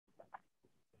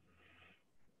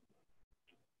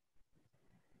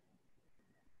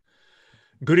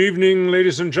Good evening,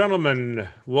 ladies and gentlemen.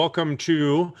 Welcome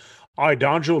to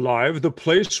IDAGIO Live, the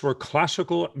place where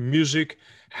classical music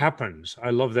happens.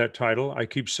 I love that title. I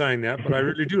keep saying that, but I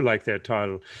really do like that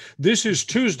title. This is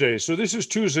Tuesday. So this is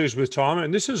Tuesdays with Tom,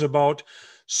 and this is about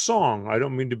song. I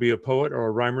don't mean to be a poet or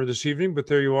a rhymer this evening, but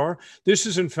there you are. This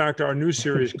is, in fact, our new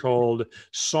series called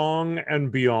Song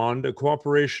and Beyond, a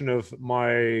cooperation of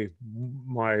my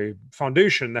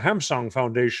foundation, the Hampson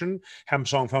Foundation,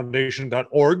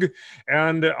 hampsongfoundation.org,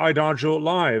 and IDAGIO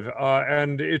Live.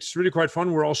 And it's really quite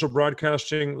fun. We're also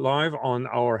broadcasting live on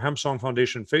our Hampson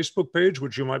Foundation Facebook page,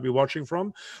 which you might be watching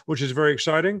from, which is very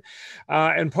exciting.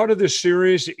 And part of this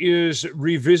series is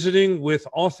revisiting with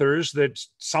authors that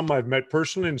some I've met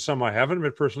personally and some I haven't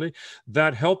met personally,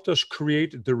 that helped us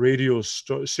create the radio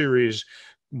series.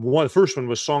 The first one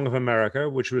was Song of America,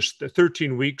 which was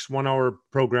 13 weeks, 1-hour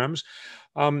programs,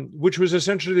 which was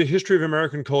essentially the history of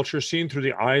American culture seen through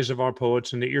the eyes of our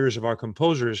poets and the ears of our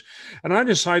composers. And I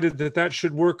decided that that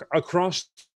should work across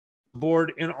the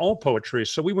board in all poetry.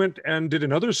 So we went and did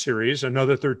another series,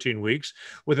 another 13 weeks,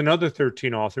 with another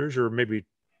 13 authors, or maybe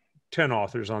 10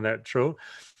 authors on that show.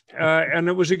 And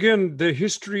it was, again, the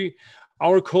history,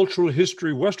 our cultural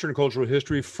history, Western cultural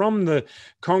history, from the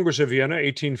Congress of Vienna,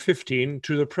 1815,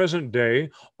 to the present day,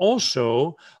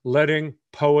 also letting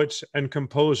poets and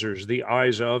composers, the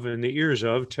eyes of and the ears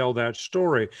of, tell that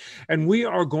story. And we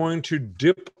are going to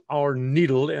dip our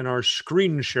needle and our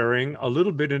screen sharing a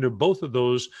little bit into both of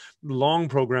those long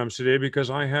programs today, because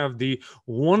I have the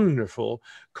wonderful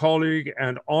colleague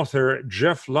and author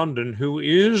Jeff Lunden, who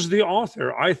is the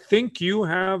author. I think you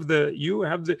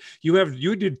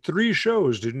did 3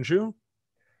 shows, didn't you?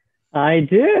 I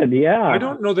did, yeah. I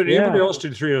don't know that anybody else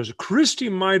did 3 shows. Christy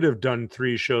might have done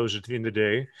 3 shows at the end of the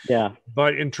day. Yeah.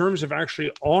 But in terms of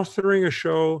actually authoring a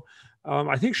show,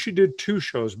 I think she did 2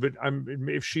 shows, but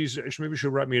maybe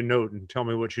she'll write me a note and tell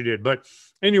me what she did. But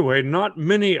anyway, not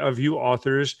many of you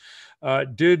authors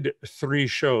did 3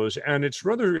 shows. And it's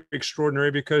rather extraordinary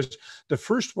because the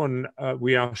first one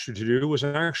we asked you to do was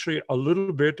actually a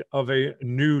little bit of a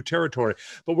new territory.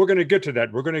 But we're going to get to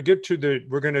that. We're going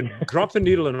to drop the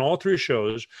needle in all 3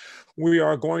 shows. We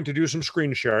are going to do some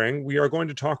screen sharing. We are going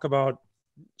to talk about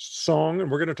song, and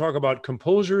we're going to talk about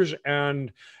composers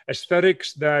and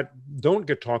aesthetics that don't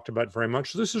get talked about very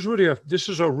much. So this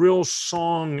is a real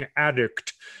song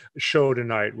addict show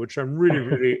tonight, which I'm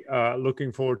really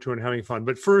looking forward to and having fun.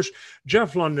 But first,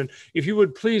 Jeff Lunden, if you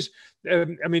would please,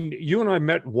 I mean, you and I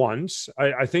met once,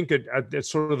 I think at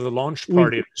sort of the launch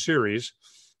party of the series.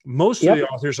 Most of the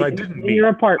authors I didn't meet. Your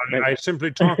apartment. I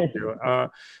simply talked to you.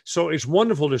 So it's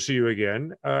wonderful to see you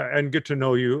again and get to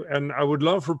know you. And I would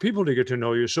love for people to get to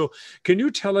know you. So can you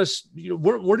tell us,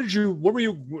 where did you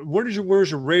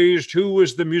raised? Who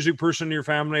was the music person in your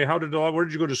family? Where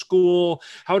did you go to school?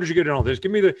 How did you get in all this? Give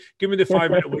me the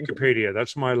 5-minute Wikipedia.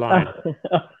 That's my line.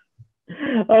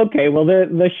 Okay, well,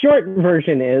 the short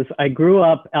version is I grew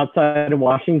up outside of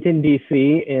Washington,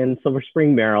 D.C. in Silver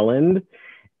Spring, Maryland.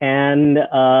 And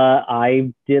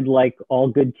I did like all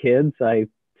good kids. I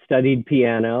studied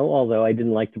piano, although I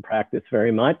didn't like to practice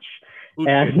very much.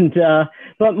 And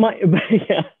but my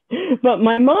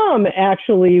mom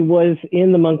actually was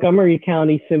in the Montgomery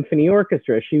County Symphony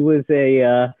Orchestra. She was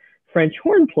a French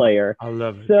horn player. I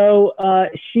love it. So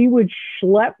she would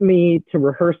schlep me to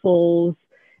rehearsals,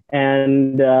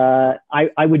 and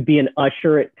I would be an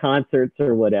usher at concerts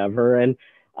or whatever. And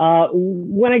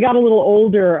when I got a little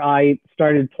older, I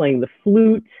started playing the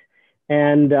flute,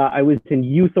 and I was in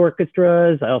youth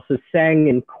orchestras. I also sang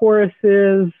in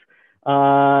choruses.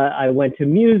 I went to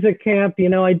music camp. You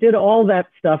know, I did all that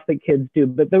stuff that kids do.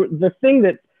 But the thing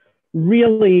that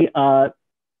really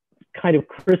kind of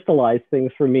crystallized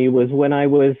things for me was when I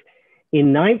was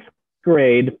in 9th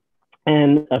grade,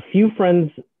 and a few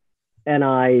friends and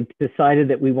I decided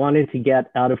that we wanted to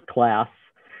get out of class.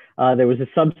 There was a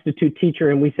substitute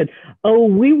teacher, and we said, oh,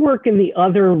 we work in the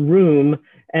other room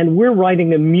and we're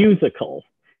writing a musical.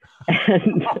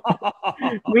 And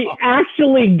we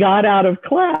actually got out of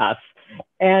class.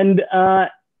 And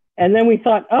then we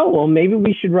thought, oh, well, maybe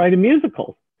we should write a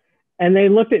musical. And they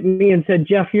looked at me and said,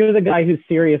 Jeff, you're the guy who's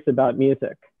serious about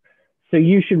music, so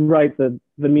you should write the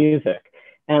music.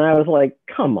 And I was like,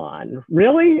 come on,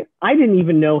 really? I didn't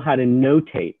even know how to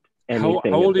notate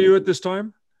anything. How old are you at this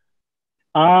time?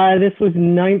 This was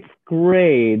 9th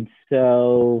grade,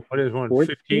 so what is one,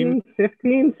 14,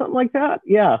 15, something like that.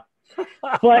 Yeah.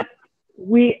 But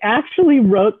we actually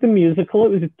wrote the musical. It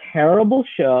was a terrible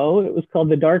show. It was called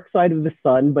The Dark Side of the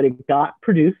Sun, but it got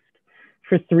produced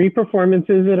for 3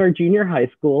 performances at our junior high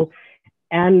school.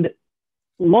 And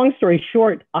long story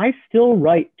short, I still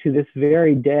write to this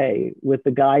very day with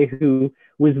the guy who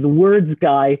was the words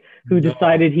guy who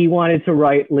decided he wanted to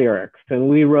write lyrics. And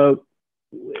we wrote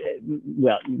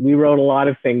a lot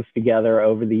of things together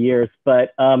over the years.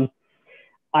 But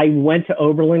I went to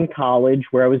Oberlin College,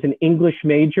 where I was an English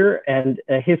major and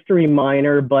a history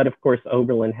minor. But of course,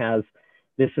 Oberlin has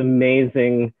this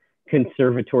amazing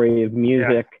conservatory of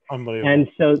music. Yeah, unbelievable. And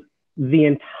so the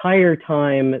entire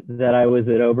time that I was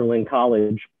at Oberlin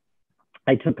College,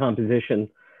 I took composition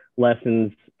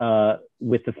lessons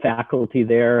with the faculty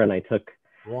there, and I took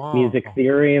music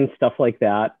theory and stuff like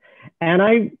that. And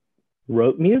I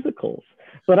wrote musicals,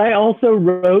 but I also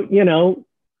wrote, you know,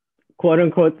 quote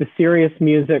unquote, the serious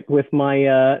music with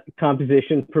my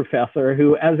composition professor,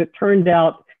 who, as it turned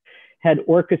out, had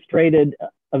orchestrated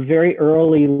a very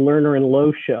early Lerner and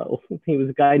Loewe show. He was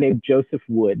a guy named Joseph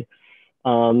Wood.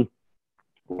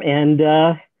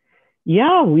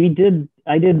 Yeah,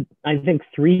 I did, I think,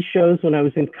 3 shows when I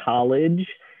was in college.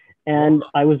 And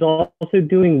I was also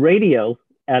doing radio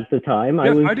at the time.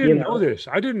 Yeah, I didn't know this.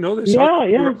 I didn't know this.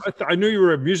 Yeah. I knew you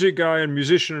were a music guy and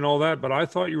musician and all that, but I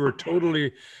thought you were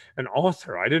totally an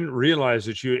author. I didn't realize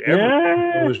that you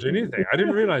ever composed anything. I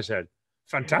didn't realize that.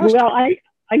 Fantastic. Well, I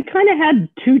kind of had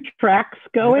 2 tracks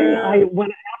going. Yeah.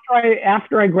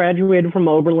 After I graduated from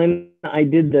Oberlin, I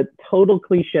did the total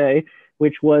cliche,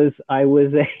 which was I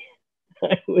was a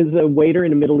waiter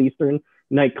in a Middle Eastern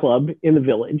nightclub in the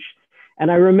Village. And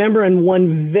I remember in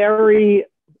one very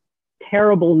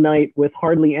terrible night with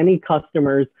hardly any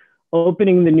customers,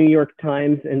 opening the New York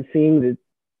Times and seeing that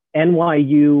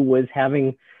NYU was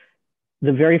having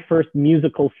the very first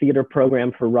musical theater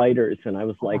program for writers. And I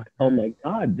was like, oh my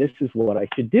God, this is what I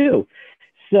should do.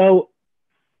 So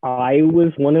I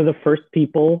was one of the first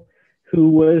people who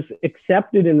was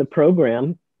accepted in the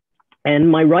program. And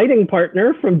my writing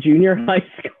partner from junior high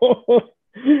school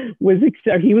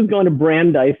he was going to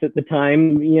Brandeis at the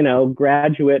time, you know,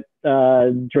 graduate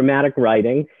dramatic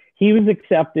writing. He was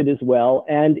accepted as well.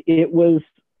 And it was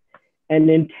an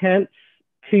intense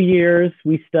 2 years.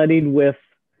 We studied with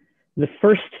the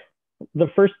first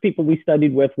people we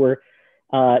studied with were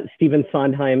Stephen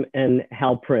Sondheim and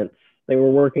Hal Prince. They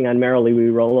were working on Merrily We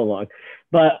Roll Along.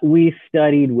 But we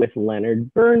studied with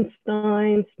Leonard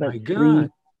Bernstein, spent 3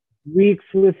 weeks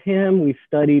with him. We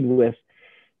studied with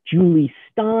Julie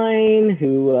Stein,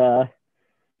 who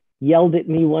yelled at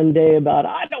me one day about,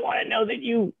 I don't want to know that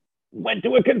you went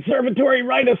to a conservatory,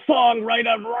 write a song, write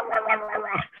a rah, rah, rah, rah,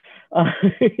 rah.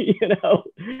 You know,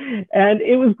 and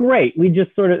it was great. We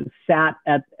just sort of sat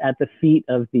at the feet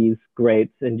of these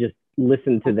greats and just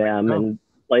listened to them and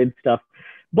played stuff.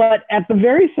 But at the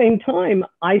very same time,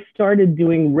 I started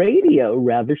doing radio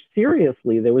rather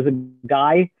seriously. There was a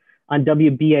guy on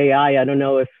WBAI. I don't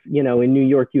know if, you know, in New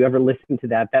York, you ever listened to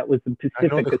that. That was the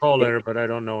Pacific. I know the call letter, but I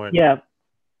don't know it. Yeah.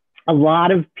 A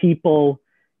lot of people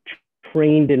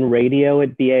trained in radio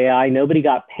at BAI. Nobody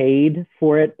got paid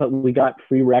for it, but we got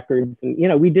free records. And, you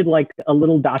know, we did like a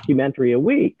little documentary a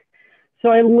week. So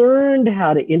I learned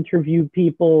how to interview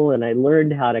people, and I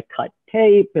learned how to cut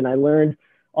tape, and I learned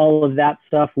all of that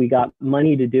stuff. We got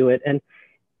money to do it. And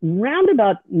round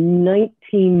about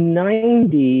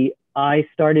 1990, I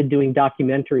started doing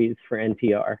documentaries for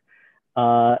NPR.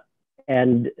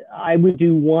 And I would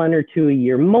do 1 or 2 a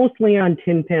year, mostly on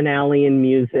Tin Pan Alley and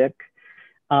music.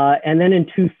 And then in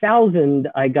 2000,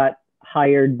 I got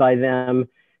hired by them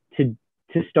to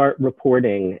start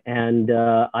reporting. And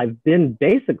I've been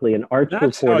basically an arts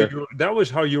reporter. That was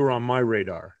how you were on my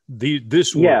radar.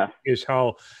 This work is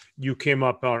how you came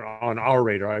up on our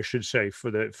radar, I should say,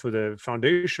 for the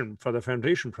foundation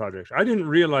project. I didn't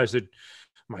realize that.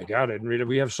 My God, I didn't read it.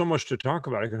 We have so much to talk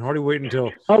about. I can hardly wait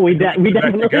until we definitely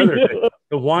together. Do.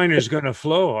 The wine is going to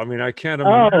flow. I mean, I can't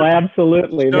imagine. Oh,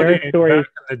 absolutely. There are stories back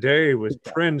in the day with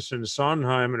Prince and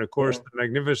Sondheim, and of course the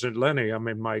magnificent Lenny. I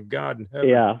mean, my God in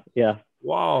heaven. Yeah.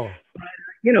 Wow.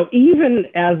 You know, even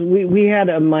as we had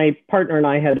my partner and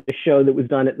I had a show that was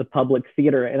done at the Public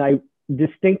Theater, and I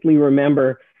distinctly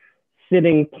remember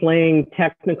playing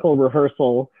technical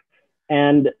rehearsal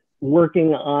and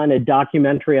working on a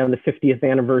documentary on the 50th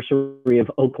anniversary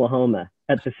of Oklahoma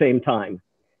at the same time.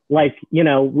 Like, you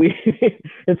know,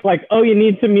 it's like, oh, you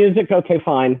need some music? Okay,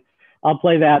 fine. I'll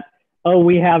play that. Oh,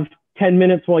 we have 10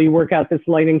 minutes while you work out this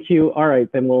lighting cue. All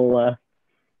right, then we'll work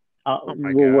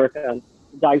on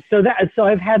that. So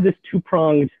I've had this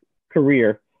 2-pronged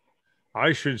career,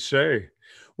 I should say.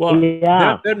 Well,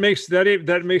 that makes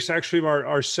actually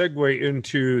our segue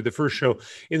into the first show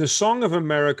in the Song of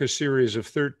America series of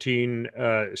 13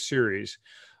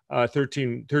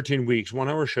 weeks,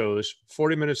 1-hour shows,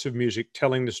 40 minutes of music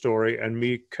telling the story and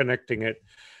me connecting it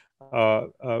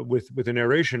with the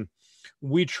narration,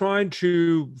 we tried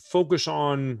to focus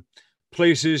on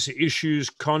places, issues,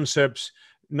 concepts,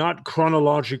 not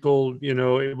chronological.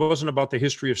 It wasn't about the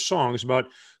history of songs, about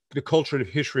the cultural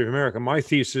history of America. My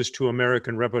thesis to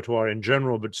American repertoire in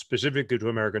general, but specifically to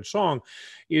American song,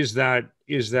 is that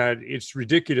it's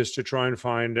ridiculous to try and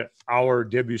find our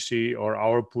Debussy or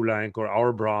our Poulenc or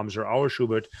our Brahms or our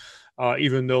Schubert,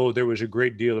 even though there was a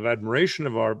great deal of admiration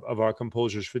of our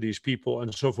composers for these people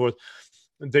and so forth.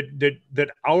 That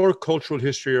our cultural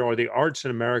history or the arts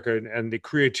in America and the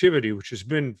creativity, which has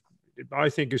been, I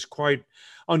think, is quite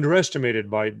underestimated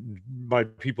by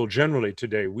people generally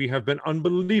today. We have been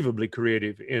unbelievably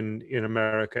creative in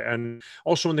America, and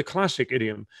also in the classic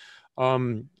idiom,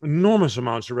 enormous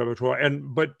amounts of repertoire.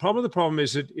 But probably the problem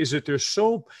is that they're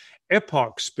so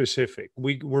epoch specific.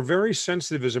 We're very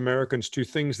sensitive as Americans to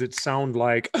things that sound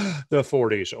like the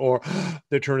 40s or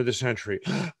the turn of the century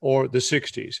or the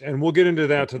 60s, and we'll get into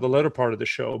that to the latter part of the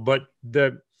show. But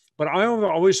I have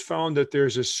always found that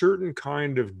there's a certain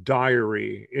kind of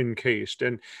diary encased,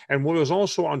 and what was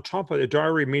also on top of the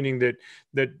diary, meaning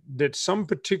that some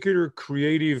particular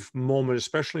creative moment,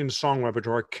 especially in song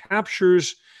repertoire,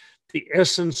 captures the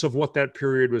essence of what that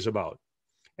period was about,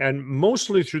 and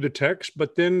mostly through the text,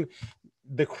 but then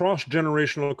the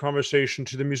cross-generational conversation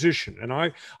to the musician. And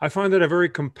I find that a very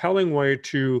compelling way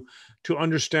to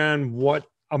understand what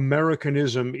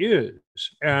Americanism is,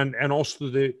 and also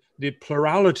the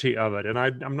plurality of it. And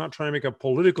I'm not trying to make a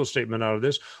political statement out of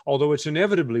this, although it's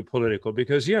inevitably political,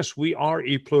 because yes, we are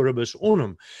e pluribus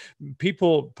unum.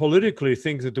 People politically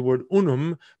think that the word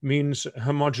unum means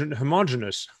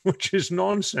homogeneous, which is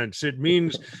nonsense. It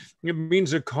means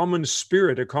a common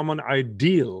spirit, a common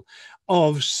ideal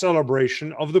of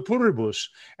celebration of the pluribus.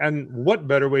 And what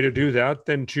better way to do that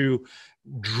than to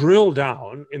drill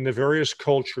down in the various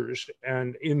cultures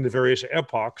and in the various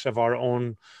epochs of our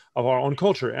own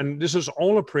culture. And this is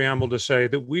all a preamble to say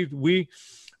that when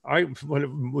it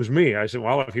was me, I said,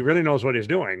 well, if he really knows what he's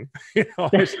doing,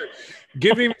 I said,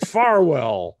 give him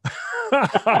Farwell.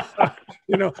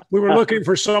 We were looking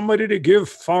for somebody to give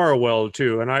Farwell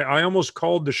to, and I almost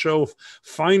called the show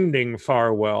Finding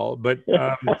Farwell, but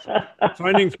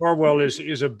Finding Farwell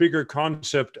is a bigger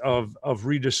concept of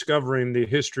rediscovering the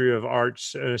history of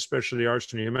arts, especially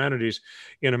arts and humanities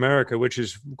in America, which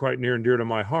is quite near and dear to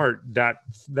my heart, that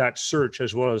search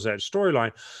as well as that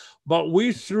storyline. But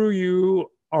we threw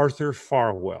you Arthur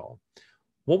Farwell.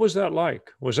 What was that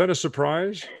like? Was that a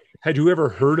surprise? Had you ever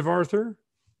heard of Arthur?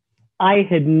 I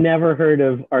had never heard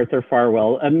of Arthur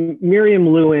Farwell. Miriam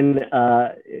Lewin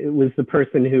was the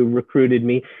person who recruited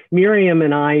me. Miriam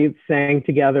and I sang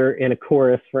together in a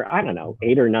chorus for, 8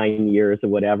 or 9 years or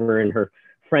whatever. And her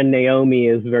friend Naomi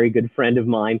is a very good friend of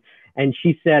mine. And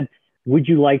she said, would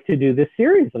you like to do this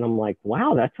series? And I'm like,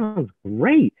 wow, that sounds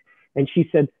great. And she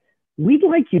said, we'd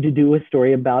like you to do a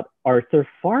story about Arthur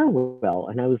Farwell.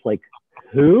 And I was like,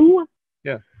 who?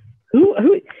 Yeah. Who?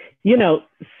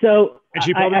 So and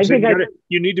she probably said,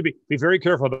 you need to be very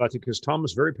careful about it, because Tom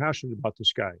is very passionate about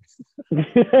this guy.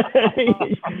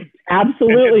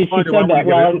 Absolutely. She said that.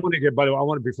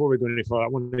 Before we go any further, I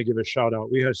want to give a shout out.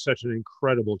 We had such an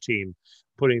incredible team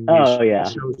putting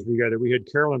these shows together. We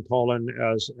had Carolyn Paulin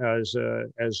as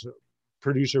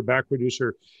producer, back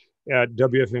producer at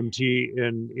WFMT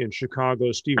in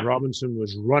Chicago. Steve Robinson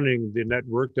was running the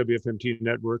network, WFMT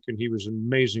network, and he was an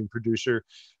amazing producer.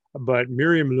 But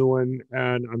Miriam Lewin,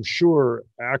 and I'm sure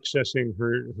accessing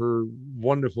her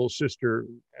wonderful sister,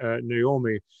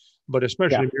 Naomi, but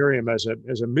especially Miriam as a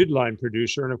midline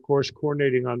producer, and of course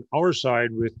coordinating on our side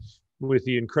with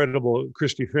the incredible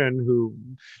Christy Finn, who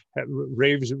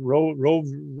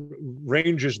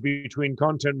ranges between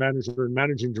content manager and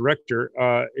managing director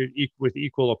with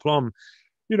equal aplomb.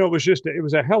 It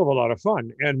was a hell of a lot of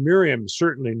fun. And Miriam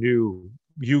certainly knew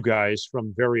you guys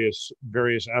from various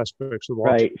aspects of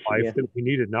life that we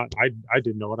needed. I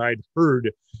didn't know what I'd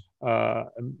heard,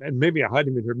 and maybe I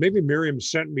hadn't even heard. Maybe Miriam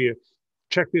sent me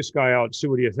check this guy out, see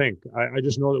what do you think. I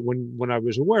just know that when I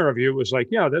was aware of you, it was like,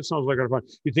 yeah, that sounds like a lot of fun.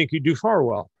 You think you'd do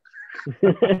Farwell? Go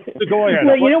ahead.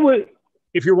 Well, you know what?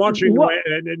 If you're watching,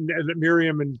 and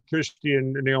Miriam and Christy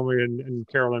and Naomi and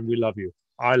Carolyn, we love you.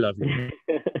 I love you.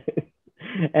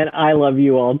 And I love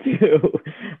you all too.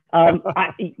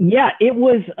 It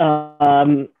was,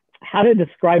 how to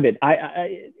describe it?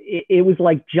 It was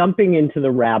like jumping into the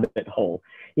rabbit hole.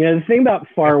 The thing about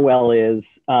Farwell is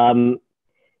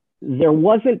there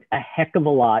wasn't a heck of a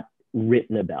lot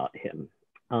written about him.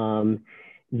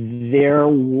 There,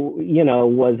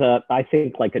 was I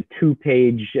think like a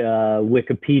 2-page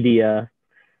Wikipedia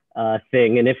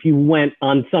thing. And if you went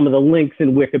on some of the links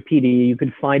in Wikipedia, you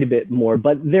could find a bit more.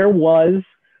 But there was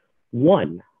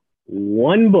one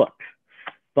book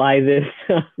by this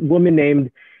woman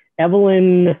named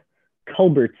Evelyn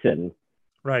Culbertson.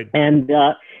 Right. And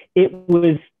it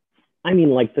was, I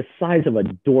mean, like the size of a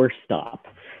doorstop.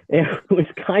 It was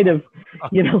kind of,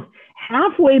 you know,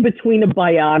 halfway between a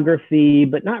biography,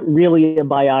 but not really a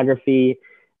biography,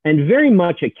 and very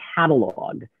much a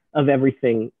catalog of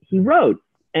everything he wrote.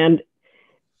 And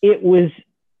it was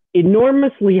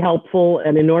enormously helpful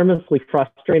and enormously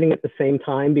frustrating at the same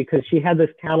time, because she had this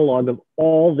catalog of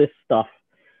all this stuff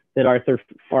that Arthur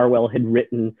Farwell had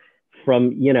written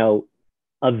from, you know,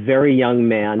 a very young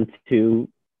man to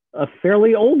a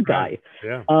fairly old guy.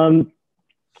 Yeah.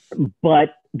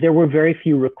 But there were very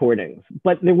few recordings.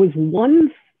 But there was one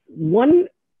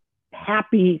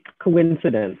happy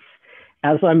coincidence.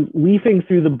 As I'm leafing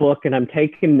through the book and I'm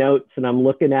taking notes and I'm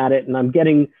looking at it and I'm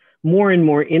getting more and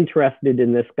more interested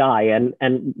in this guy.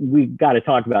 And we got to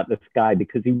talk about this guy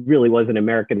because he really was an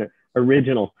American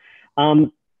original.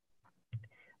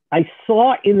 I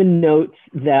saw in the notes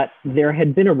that there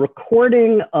had been a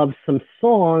recording of some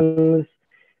songs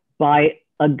by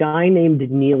a guy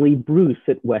named Neely Bruce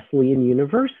at Wesleyan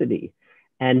University.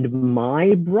 And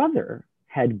my brother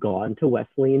had gone to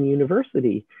Wesleyan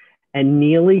University, and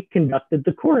Neely conducted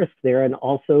the chorus there and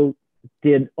also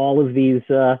did all of these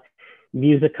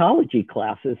musicology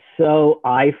classes. So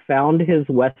I found his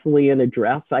Wesleyan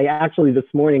address. I actually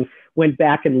this morning went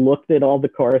back and looked at all the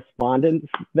correspondence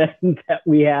that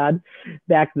we had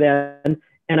back then.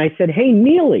 And I said, hey,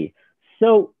 Neely,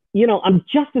 so, you know, I'm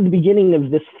just at the beginning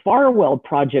of this Farwell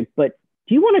project, but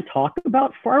do you want to talk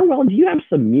about Farwell? Do you have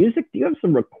some music? Do you have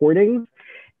some recordings?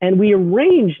 And we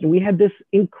arranged, we had this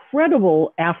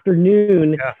incredible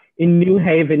afternoon in New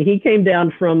Haven. He came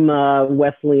down from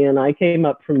Wesleyan. I came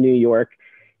up from New York.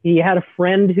 He had a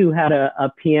friend who had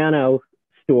a piano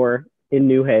store in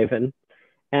New Haven.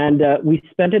 And we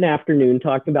spent an afternoon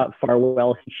talking about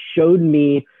Farwell. He showed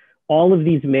me all of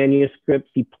these manuscripts.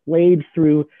 He played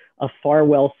through a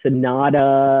Farwell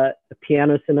sonata, a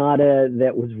piano sonata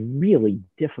that was really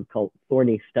difficult,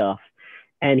 thorny stuff.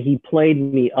 And he played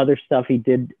me other stuff. He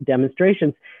did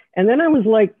demonstrations. And then I was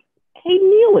like, hey,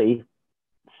 Neely,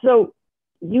 so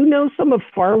you know some of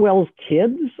Farwell's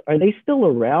kids? Are they still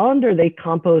around? Are they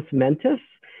compos mentis?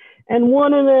 And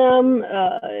one of them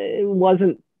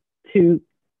wasn't too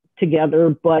together,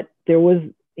 but there was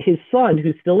his son,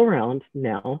 who's still around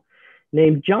now,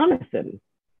 named Jonathan,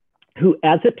 who,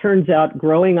 as it turns out,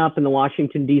 growing up in the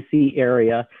Washington, D.C.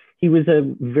 area, he was a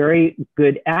very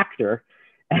good actor,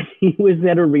 and he was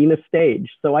at Arena Stage.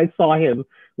 So I saw him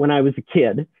when I was a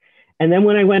kid. And then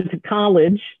when I went to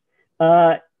college,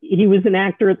 he was an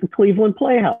actor at the Cleveland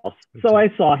Playhouse. So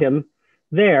I saw him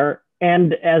there.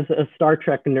 And as a Star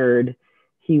Trek nerd,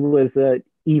 he was an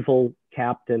evil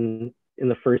captain in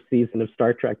the first season of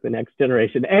Star Trek: The Next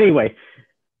Generation. Anyway,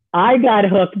 I got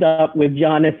hooked up with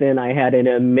Jonathan. I had an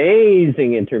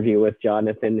amazing interview with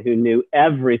Jonathan, who knew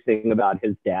everything about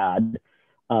his dad,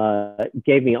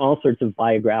 gave me all sorts of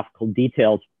biographical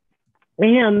details,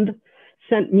 and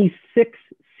sent me 6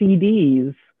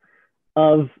 CDs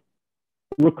of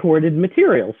recorded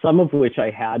material, some of which I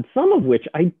had, some of which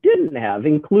I didn't have,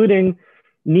 including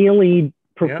Neely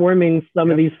performing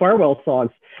some of these Farwell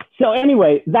songs. So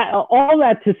anyway, that all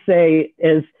that to say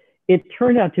is it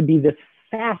turned out to be this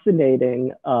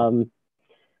fascinating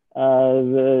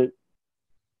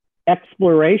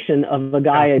exploration of a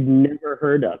guy I'd never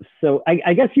heard of. So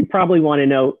I guess you probably want to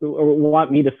know, or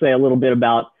want me to say a little bit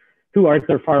about who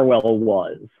Arthur Farwell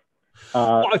was.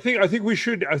 Well, I think we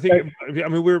should. I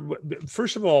mean, we're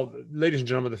first of all, ladies and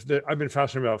gentlemen, I've been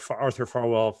fascinated about Arthur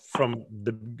Farwell from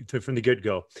the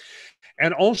get-go,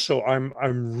 and also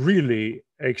I'm really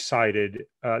excited.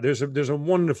 There's a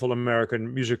wonderful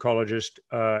American musicologist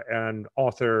and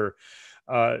author,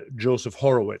 Joseph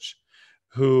Horowitz,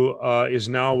 who is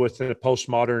now with the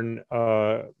postmodern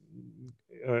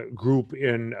group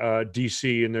in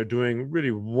DC, and they're doing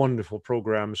really wonderful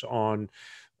programs on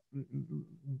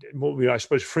I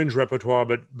suppose fringe repertoire,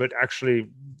 but actually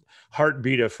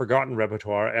heartbeat of forgotten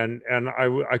repertoire. And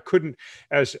I couldn't,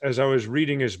 as I was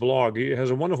reading his blog, he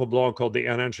has a wonderful blog called The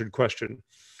Unanswered Question,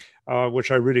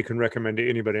 which I really can recommend to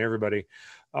anybody, everybody.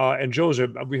 And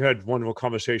Joseph, we had wonderful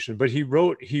conversation, but he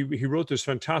wrote this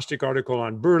fantastic article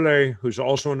on Burleigh, who's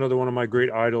also another one of my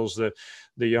great idols, the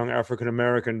young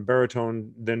African-American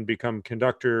baritone, then become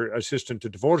conductor, assistant to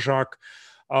Dvorak.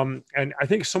 And I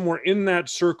think somewhere in that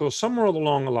circle, somewhere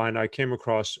along the line, I came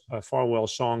across Farwell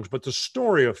songs, but the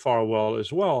story of Farwell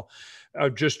as well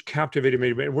just captivated me.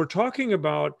 And we're talking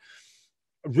about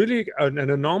really an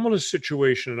anomalous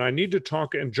situation. And I need to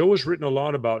talk, and Joe has written a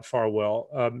lot about Farwell,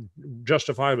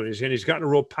 justifiably, and he's gotten a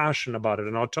real passion about it.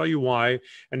 And I'll tell you why,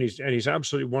 and he's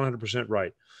absolutely 100%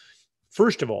 right.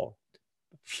 First of all,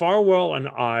 Farwell and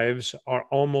Ives are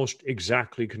almost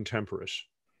exactly contemporaries.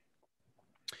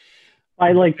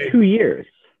 By like 2 years.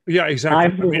 Yeah, exactly.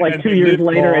 Ives was like 2 years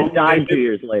later and died 2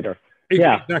 years later.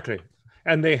 Yeah, exactly.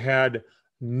 And they had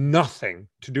nothing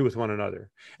to do with one another.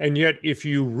 And yet, if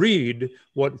you read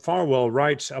what Farwell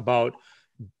writes about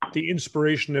the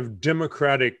inspiration of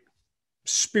democratic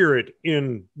spirit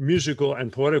in musical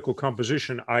and poetical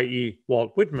composition, i.e.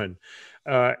 Walt Whitman,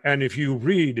 and if you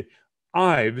read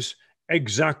Ives,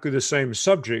 exactly the same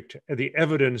subject, the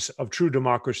evidence of true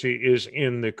democracy is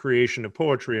in the creation of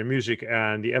poetry and music,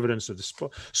 and the evidence of the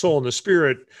soul and the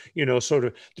spirit, sort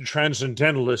of the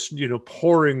transcendentalist,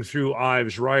 pouring through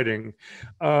Ives' writing.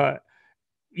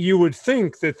 You would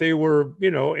think that they were,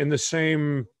 in the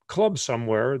same club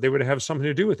somewhere. They would have something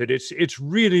to do with it. It's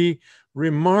really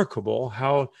remarkable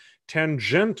how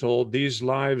tangential these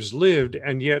lives lived,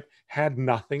 and yet had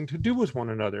nothing to do with one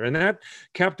another. And that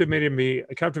captivated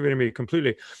me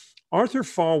completely. Arthur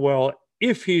Farwell,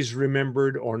 if he's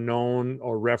remembered or known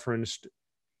or referenced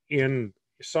in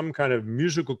some kind of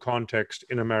musical context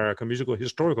in America, musical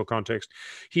historical context,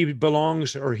 he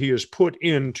belongs, or he is put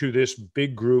into this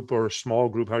big group or small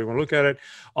group, how you want to look at it,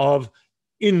 of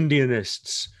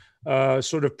Indianists,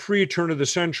 sort of pre-turn of the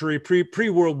century,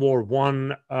 pre-World War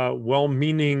I,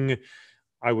 well-meaning,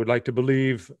 I would like to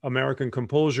believe, American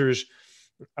composers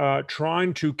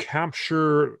trying to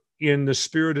capture in the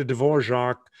spirit of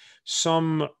Dvorak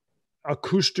some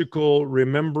acoustical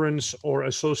remembrance or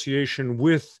association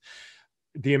with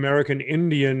the American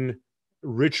Indian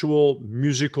ritual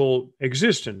musical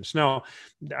existence. Now,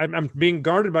 I'm being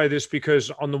guarded by this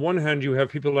because on the one hand, you have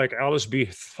people like Alice B.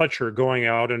 Fletcher going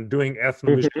out and doing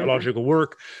ethnomusicological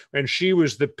work, and she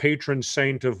was the patron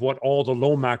saint of what all the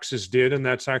Lomaxes did, and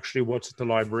that's actually what's at the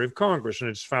Library of Congress, and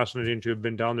it's fascinating to have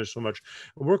been down there so much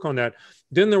work on that.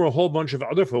 Then there were a whole bunch of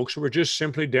other folks who were just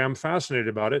simply damn fascinated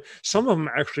about it. Some of them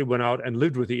actually went out and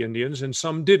lived with the Indians, and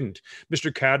some didn't.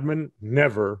 Mr. Cadman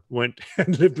never went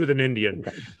and lived with an Indian.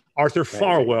 Okay. Arthur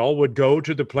Farwell would go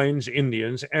to the Plains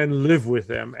Indians and live with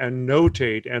them and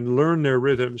notate and learn their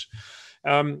rhythms.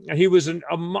 And he was an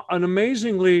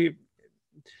amazingly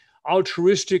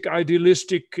altruistic,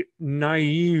 idealistic,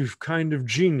 naive kind of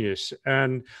genius.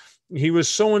 And he was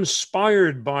so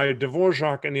inspired by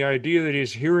Dvorak and the idea that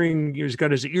he's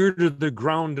got his ear to the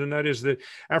ground, and that is the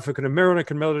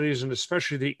African-American melodies, and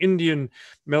especially the Indian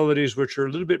melodies, which are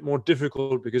a little bit more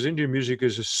difficult because Indian music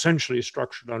is essentially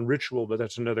structured on ritual, but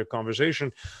that's another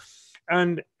conversation.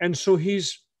 And so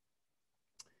he's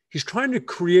trying to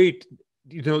create,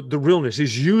 the realness.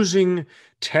 He's using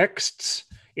texts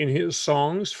in his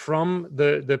songs from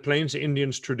the Plains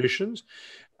Indians traditions.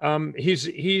 I'm just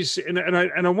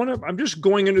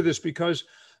going into this because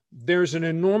there's an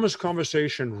enormous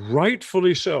conversation,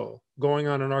 rightfully so, going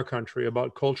on in our country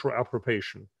about cultural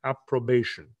approbation.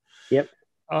 Yep.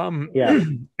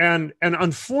 And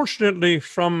unfortunately,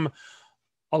 from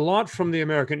the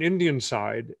American Indian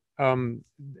side,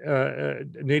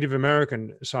 Native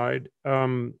American side,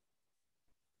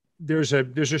 there's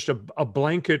just a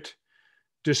blanket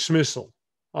dismissal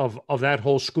of that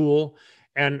whole school.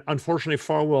 And unfortunately,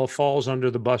 Farwell falls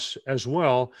under the bus as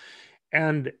well.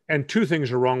 And two things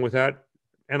are wrong with that.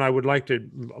 And I would like to,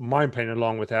 my opinion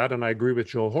along with that, and I agree with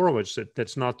Joel Horowitz that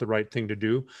that's not the right thing to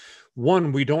do.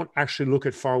 One, we don't actually look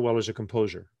at Farwell as a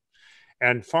composer.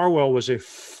 And Farwell was a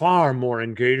far more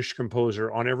engaged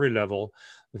composer on every level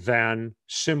than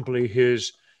simply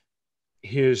his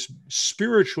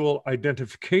spiritual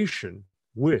identification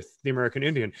with the American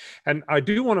Indian. And I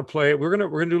do want to play, we're gonna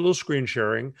do a little screen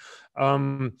sharing.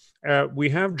 We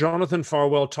have Jonathan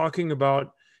Farwell talking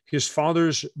about his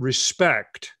father's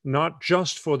respect, not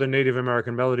just for the Native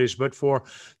American melodies, but for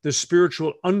the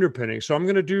spiritual underpinning. So I'm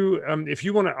going to do, if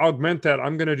you want to augment that,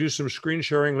 I'm going to do some screen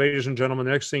sharing, ladies and gentlemen.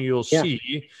 The next thing you'll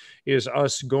see is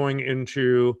us going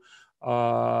into,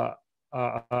 no,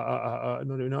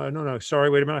 sorry,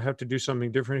 wait a minute. I have to do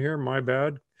something different here. My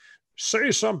bad.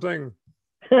 Say something.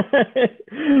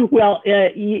 Well,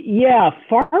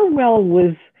 Farwell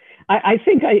was, I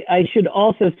think I should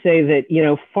also say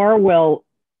that, Farwell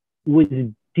was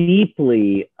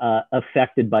deeply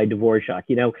affected by Dvorak.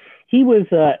 He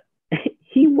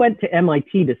went to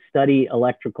MIT to study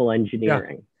electrical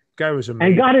engineering. Guy was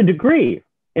amazing. And got a degree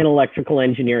in electrical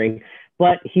engineering,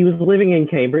 but he was living in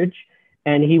Cambridge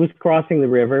and he was crossing the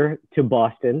river to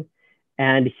Boston,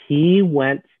 and he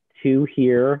went to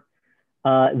hear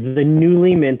the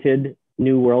newly minted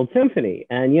New World Symphony.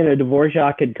 And, you know,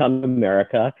 Dvorak had come to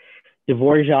America.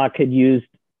 Dvorak had used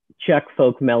Czech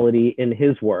folk melody in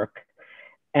his work.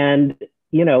 And,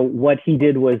 you know, what he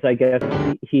did was, I guess,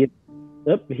 he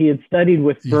had studied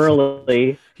with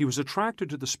Burley. He was attracted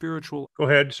to the spiritual. Go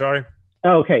ahead, sorry.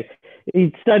 Okay.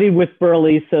 He studied with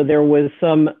Burley, so there was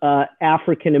some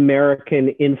African-American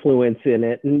influence in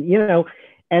it. And, you know,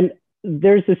 and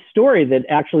there's a story that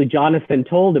actually Jonathan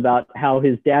told about how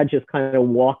his dad just kind of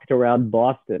walked around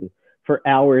Boston for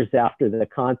hours after the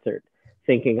concert,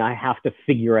 thinking, I have to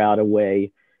figure out a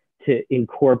way to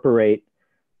incorporate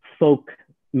folk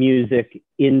music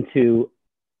into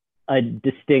a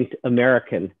distinct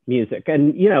American music.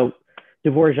 And, you know,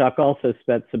 Dvorak also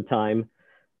spent some time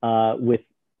with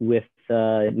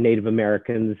Native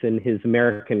Americans, and his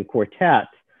American quartet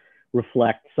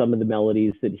reflect some of the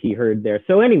melodies that he heard there.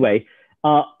 So anyway,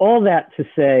 all that to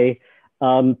say,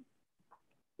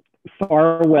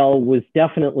 Farwell was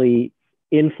definitely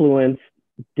influenced,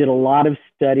 did a lot of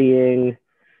studying,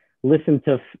 looked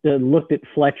at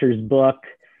Fletcher's book,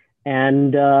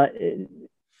 and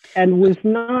was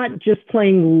not just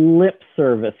playing lip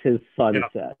service, his son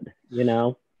said, you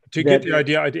know. To get the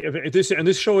idea,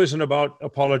 this show isn't about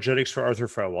apologetics for Arthur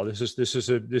Farwell. This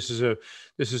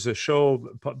is a show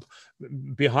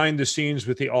behind the scenes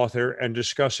with the author and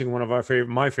discussing one of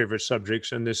my favorite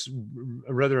subjects in this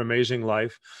rather amazing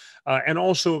life, and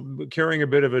also carrying a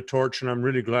bit of a torch. And I'm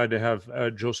really glad to have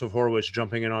Joseph Horowitz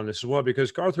jumping in on this as well,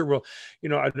 because Arthur will, you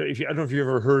know, I don't know if you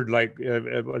ever heard, like,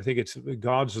 I think it's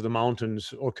Gods of the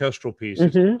Mountains orchestral piece.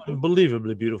 It's an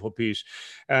unbelievably beautiful piece,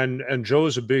 and Joe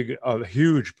is a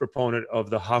huge proponent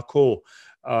of the Hako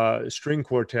string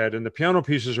quartet, and the piano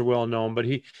pieces are well known,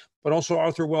 but also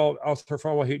Arthur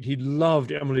Farwell, he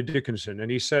loved Emily Dickinson,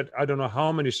 and he said, I don't know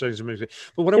how many studies,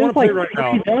 but what I want to play right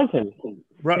now,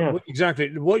 right,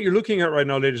 exactly. What you're looking at right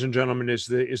now, ladies and gentlemen, is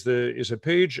a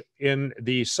page in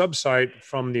the subsite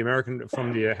from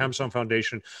the Hampson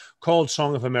Foundation called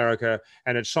Song of America,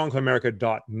 and it's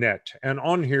songofamerica.net. And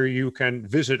on here you can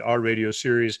visit our radio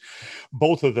series,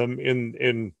 both of them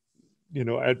in you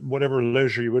know, at whatever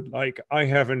leisure you would like. I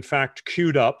have in fact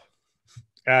queued up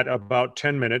at about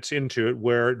 10 minutes into it,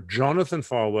 where Jonathan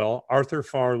Farwell, Arthur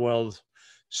Farwell's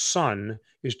son,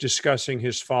 is discussing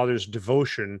his father's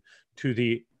devotion to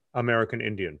the American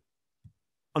Indian.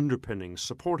 Underpinnings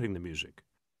supporting the music.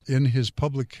 In his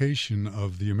publication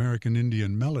of the American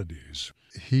Indian Melodies,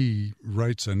 he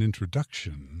writes an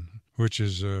introduction, which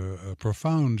is a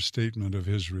profound statement of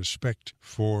his respect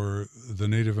for the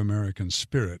Native American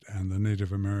spirit and the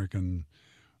Native American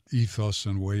ethos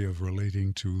and way of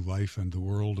relating to life and the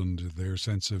world and their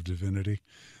sense of divinity.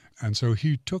 And so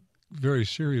he took very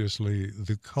seriously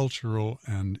the cultural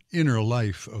and inner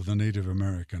life of the Native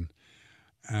American.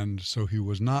 And so he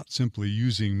was not simply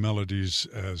using melodies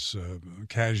as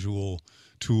casual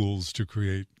tools to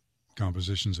create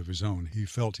compositions of his own. He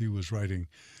felt he was writing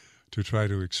to try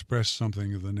to express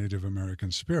something of the Native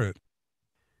American spirit.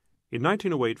 In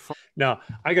 1908... Now,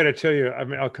 I got to tell you, I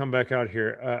mean, I'll come back out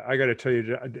here. I got to tell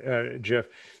you, Jeff,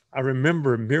 I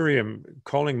remember Miriam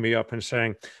calling me up and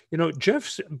saying, you know,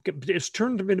 it's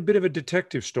turned into a bit of a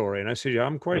detective story. And I said, yeah,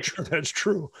 I'm quite sure that's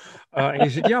true. And he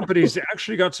said, yeah, but he's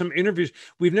actually got some interviews.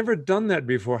 We've never done that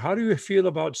before. How do you feel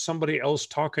about somebody else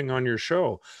talking on your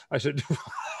show? I said,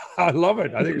 I love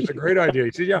it. I think it's a great idea.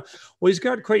 He said, yeah, well,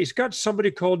 he's got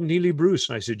somebody called Neely Bruce.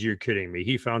 And I said, you're kidding me.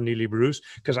 He found Neely Bruce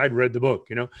because I'd read the book,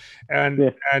 you know,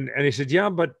 and he said, yeah,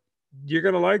 but you're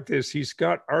going to like this. He's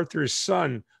got Arthur's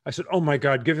son. I said, oh my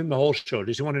God, give him the whole show.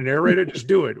 Does he want to narrate it? Just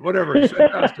do it. Whatever. It's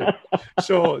fantastic.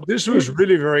 So this was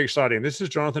really very exciting. This is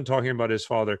Jonathan talking about his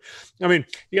father. I mean,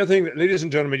 the other thing, ladies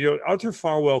and gentlemen, you know, Arthur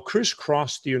Farwell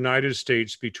crisscrossed the United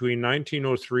States between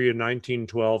 1903 and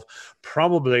 1912,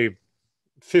 probably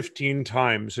 15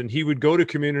 times, and he would go to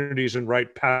communities and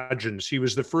write pageants. He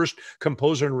was the first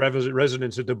composer in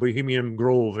residence at the Bohemian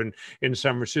Grove in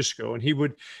San Francisco, and he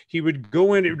would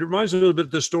go in. It reminds me a little bit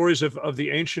of the stories of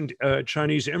the ancient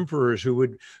Chinese emperors who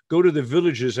would go to the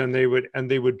villages and they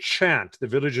would chant. The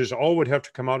villagers all would have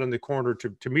to come out in the corner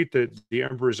to meet the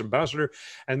emperor's ambassador,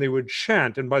 and they would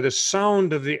chant. And by the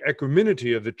sound of the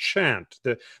equanimity of the chant,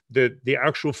 the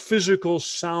actual physical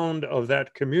sound of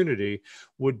that community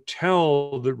would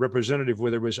tell the representative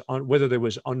whether there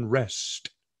was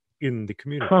unrest in the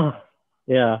community. Huh.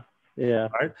 Yeah.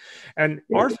 Right. And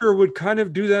Arthur would kind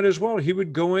of do that as well. He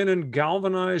would go in and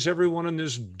galvanize everyone in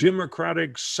this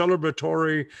democratic,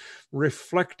 celebratory,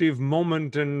 reflective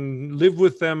moment and live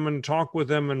with them and talk with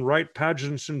them and write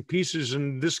pageants and pieces.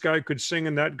 And this guy could sing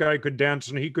and that guy could dance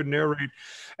and he could narrate.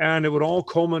 And it would all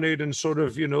culminate in sort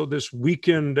of, you know, this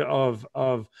weekend of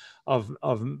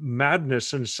of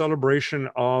madness and celebration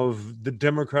of the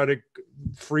democratic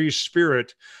free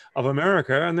spirit of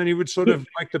America. And then he would sort of,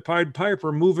 like the Pied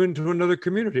Piper, move into another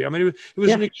community. I mean, it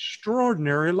was an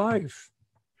extraordinary life.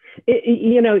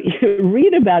 You know, you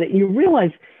read about it, you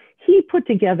realize he put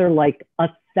together like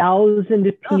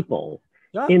 1,000 people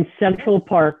in Central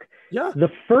Park.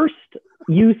 The first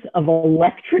use of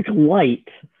electric light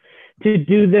to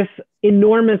do this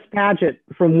enormous pageant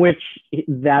from which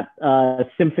that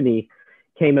symphony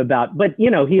came about. But,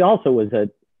 you know, he also was a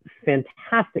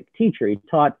fantastic teacher. He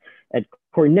taught at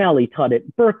Cornell, he taught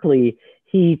at Berkeley,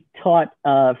 he taught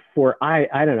for, I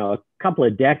don't know, a couple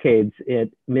of decades at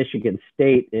Michigan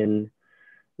State in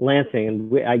Lansing.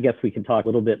 And I guess we can talk a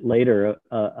little bit later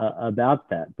about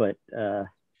that. But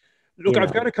look,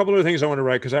 I've got a couple of things I want to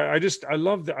write, because I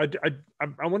love that.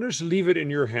 I want to just leave it in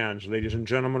your hands, ladies and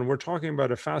gentlemen. We're talking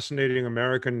about a fascinating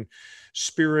American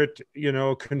spirit, you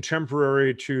know,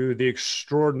 contemporary to the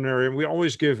extraordinary. And we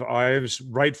always give Ives,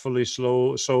 rightfully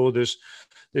so,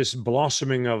 this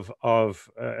blossoming of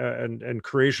and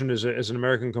creation as an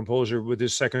American composer with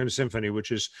his Second Symphony,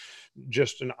 which is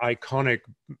just an iconic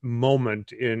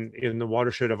moment in the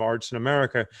watershed of arts in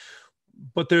America.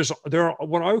 But there are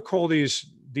what I would call these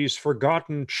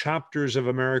forgotten chapters of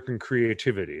American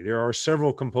creativity. There are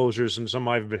several composers, and some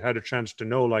I've had a chance to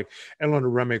know, like Eleanor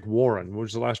Remick Warren. When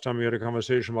was the last time we had a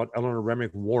conversation about Eleanor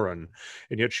Remick Warren?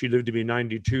 And yet she lived to be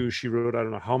 92. She wrote, I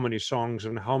don't know how many songs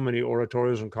and how many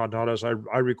oratorios and cantatas.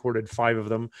 I recorded 5 of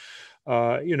them.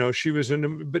 You know, she was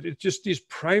but it's just these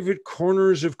private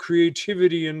corners of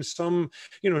creativity. And some,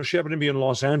 you know, she happened to be in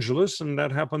Los Angeles, and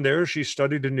that happened there. She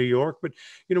studied in New York, but,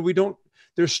 you know,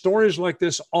 there's stories like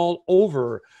this all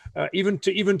over. Even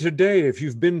today, if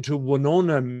you've been to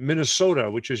Winona,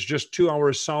 Minnesota, which is just 2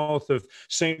 hours south of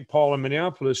St. Paul and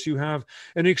Minneapolis, you have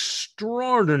an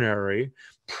extraordinary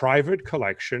private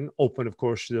collection, open, of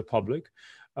course, to the public,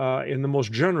 in the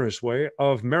most generous way,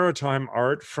 of maritime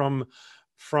art from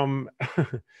I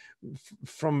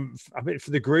mean,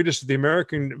 for the greatest of the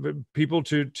American people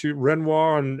to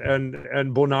Renoir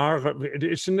and Bonnard.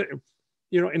 It's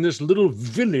in this little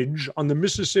village on the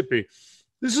Mississippi.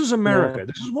 This is America. Yeah.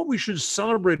 This is what we should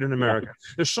celebrate in America.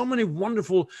 Yeah. There's so many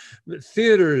wonderful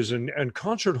theaters and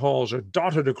concert halls are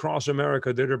dotted across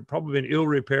America that are probably in ill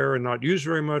repair and not used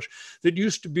very much. That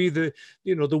used to be the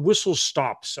whistle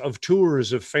stops of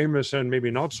tours of famous and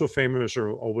maybe not so famous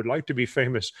or would like to be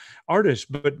famous artists.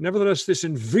 But nevertheless, this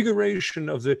invigoration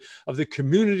of the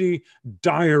community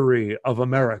diary of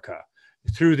America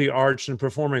through the arts and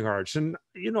performing arts. And,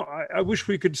 you know, I wish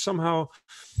we could somehow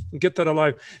get that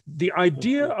alive. The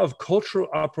idea of cultural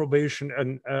approbation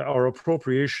and or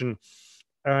appropriation,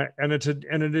 and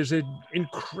it is an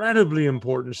incredibly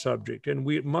important subject, and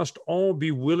we must all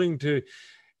be willing to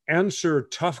answer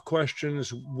tough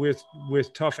questions with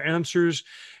tough answers.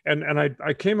 And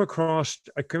I came across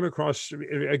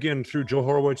again through Joe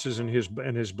Horowitz's and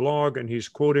his blog, and he's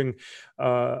quoting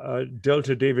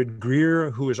Delta David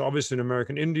Greer, who is obviously an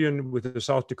American Indian with the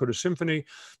South Dakota Symphony.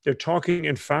 They're talking,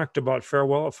 in fact, about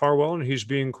Farwell, and he's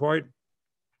being quite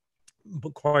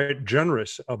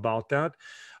generous about that.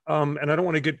 And I don't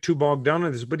want to get too bogged down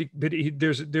in this, but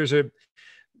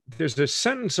there's a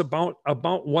sentence about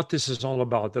what this is all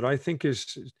about that I think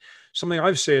is something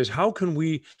I've said is how can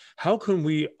we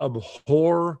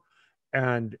abhor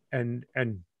and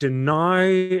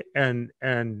deny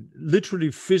and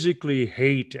literally physically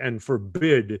hate and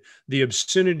forbid the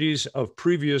obscenities of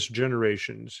previous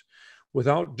generations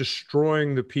without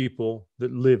destroying the people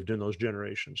that lived in those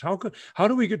generations? How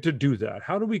do we get to do that?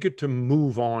 How do we get to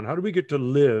move on? How do we get to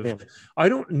live? Yeah. I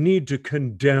don't need to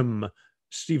condemn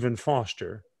Stephen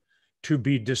Foster to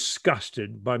be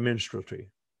disgusted by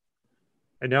minstrelsy.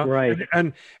 And now, right.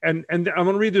 And I'm going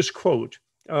to read this quote.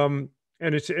 And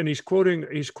he's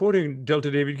quoting Delta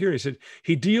David Greer. He said,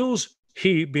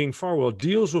 he being Farwell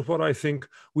deals with what I think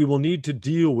we will need to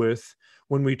deal with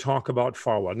when we talk about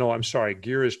Farwell. No, I'm sorry.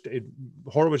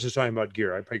 Horowitz is talking about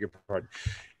Greer. I beg your pardon.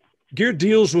 Greer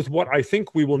deals with what I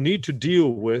think we will need to deal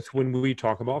with when we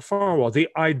talk about Farwell, the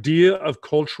idea of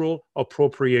cultural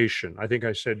appropriation. I think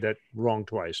I said that wrong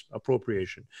twice,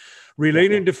 appropriation.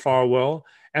 Relating to Farwell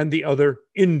and the other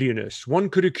Indianists. One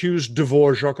could accuse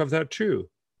Dvorak of that too,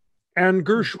 and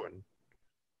Gershwin.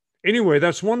 Anyway,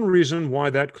 that's one reason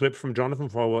why that clip from Jonathan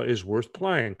Farwell is worth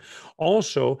playing.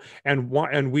 Also, and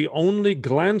we only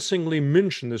glancingly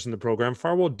mention this in the program,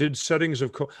 Farwell did settings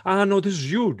of no, this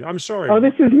is you. I'm sorry. Oh,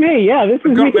 this is me. Yeah, this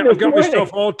is me. I've got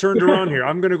myself all turned around here.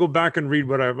 I'm going to go back and read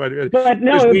what I've. But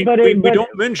no, we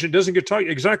don't mention. It doesn't get talked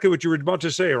exactly what you were about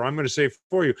to say, or I'm going to say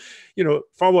for you. You know,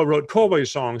 Farwell wrote cowboy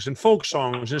songs and folk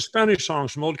songs and Spanish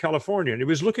songs from old California, and he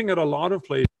was looking at a lot of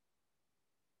places.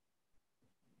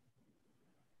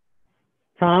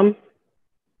 Tom?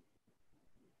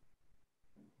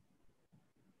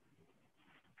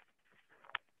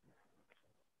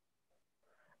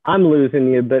 I'm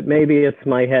losing you, but maybe it's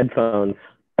my headphones.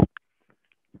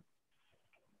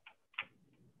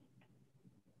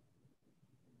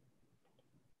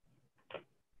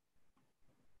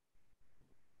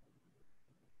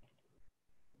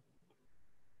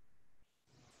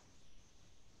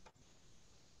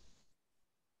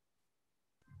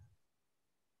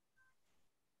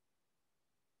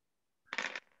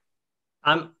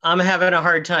 I'm having a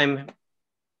hard time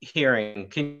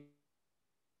hearing.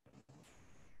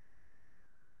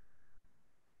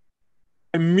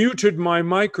 I muted my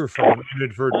microphone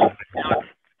inadvertently.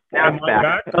 Now it's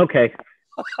back. Okay.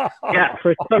 Yeah,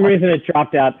 for some reason it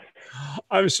dropped out.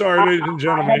 I'm sorry, ladies and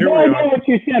gentlemen. I have no idea what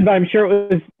you said, but I'm sure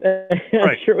it was.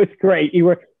 I'm sure it was great.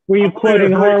 Were you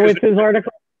quoting Horowitz's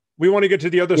article? We want to get to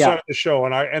the other side of the show,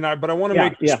 but I want to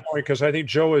make this point because I think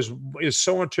Joe is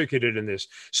so articulated in this.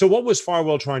 So, what was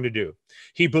Farwell trying to do?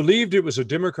 He believed it was a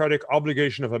democratic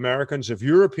obligation of Americans of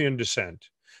European descent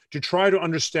to try to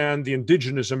understand the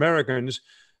indigenous Americans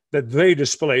that they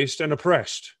displaced and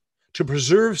oppressed, to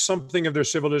preserve something of their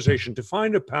civilization, to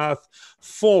find a path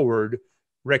toward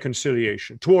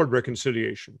reconciliation.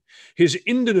 His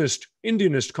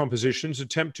Indianist compositions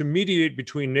attempt to mediate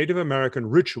between Native American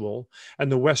ritual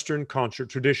and the Western concert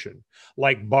tradition,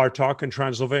 like Bartok in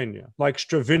Transylvania, like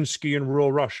Stravinsky in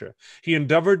rural Russia. He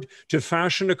endeavored to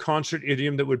fashion a concert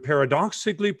idiom that would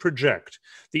paradoxically project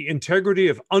the integrity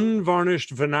of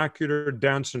unvarnished vernacular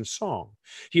dance and song.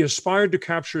 He aspired to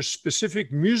capture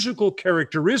specific musical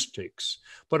characteristics,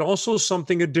 but also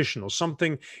something additional,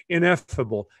 something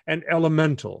ineffable and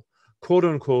elemental, quote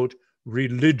unquote,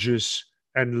 religious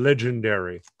and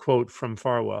legendary, quote from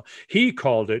Farwell. He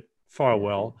called it,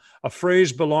 Farwell, a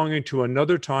phrase belonging to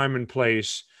another time and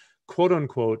place, quote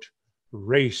unquote,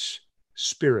 race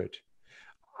spirit.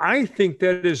 I think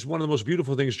that is one of the most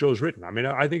beautiful things Joe's written. I mean,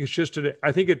 I think it's just,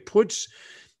 I think it puts,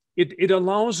 it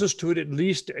allows us to at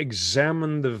least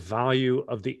examine the value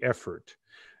of the effort.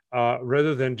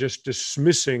 Rather than just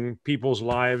dismissing people's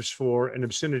lives for an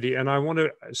obscenity. And I want to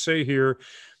say here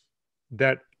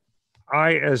that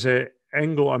I, as an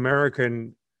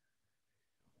Anglo-American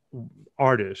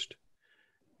artist,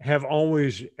 have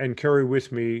always and carry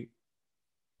with me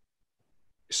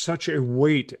such a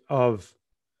weight of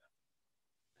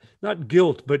not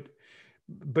guilt, but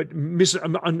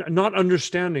not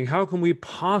understanding. How can we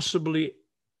possibly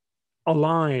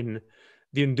align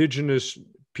the indigenous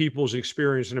people's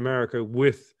experience in America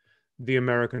with the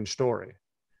American story?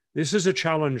 This is a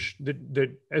challenge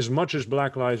that as much as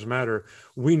Black Lives Matter,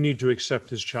 we need to accept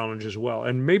this challenge as well.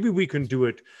 And maybe we can do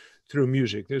it through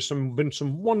music. There's been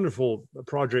some wonderful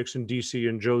projects in DC,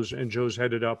 and Joe's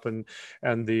headed up, and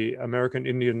the American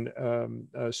Indian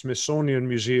Smithsonian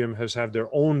Museum has had their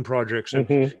own projects.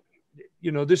 And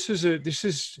you know, this is the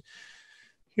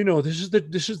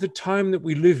time that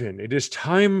we live in. It is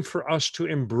time for us to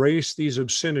embrace these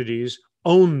obscenities,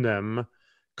 own them,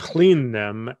 clean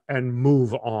them, and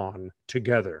move on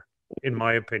together, in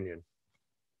my opinion.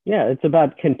 Yeah, it's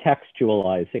about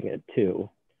contextualizing it too.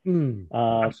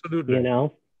 Absolutely. You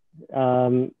know,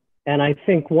 and I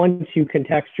think once you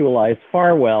contextualize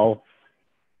Farwell,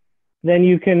 then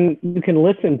you can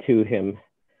listen to him.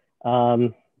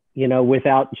 You know,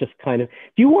 without just kind of.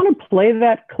 Do you want to play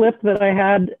that clip that I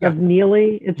had of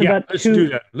Neely? It's about let's do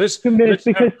that. 2 minutes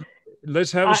because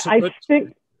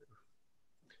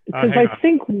I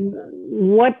think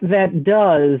what that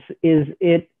does is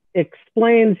it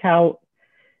explains how,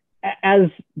 as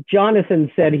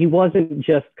Jonathan said, he wasn't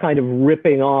just kind of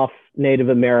ripping off Native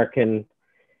American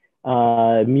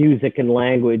music and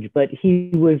language, but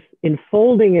he was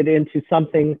enfolding it into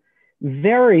something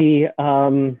very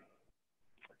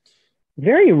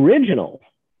very original.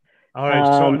 All right,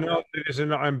 so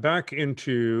now I'm back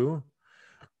into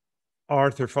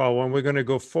Arthur Farwell, and we're going to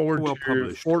go forward to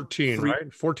 14,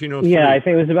 right? 1403. Yeah, I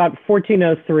think it was about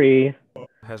 1403.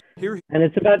 And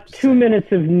it's about 2 minutes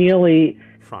of Neely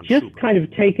just kind of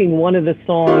taking one of the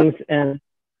songs and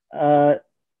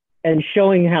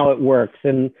showing how it works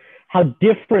and how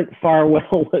different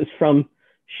Farwell was from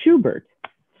Schubert.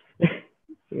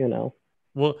 you know.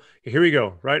 Well, here we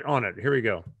go. Right on it. Here we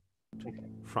go.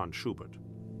 Franz Schubert.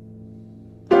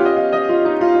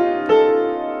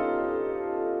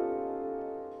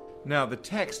 Now, the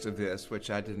text of this, which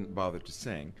I didn't bother to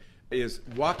sing, is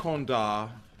Wakanda,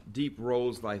 deep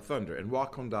rolls thy thunder. And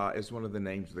Wakanda is one of the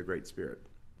names of the Great Spirit.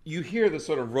 You hear the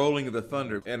sort of rolling of the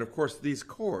thunder, and of course these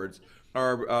chords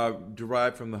are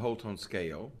derived from the whole tone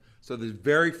scale. So there's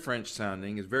very French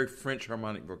sounding, it's very French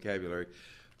harmonic vocabulary,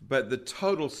 but the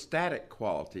total static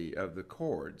quality of the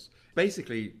chords,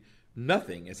 basically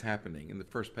nothing is happening in the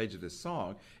first page of this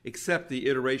song except the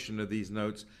iteration of these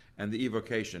notes and the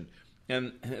evocation.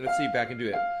 And let's see if I can do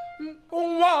it.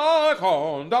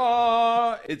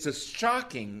 It's a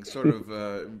shocking sort of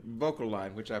vocal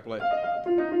line, which I play.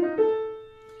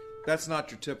 That's not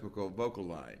your typical vocal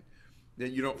line.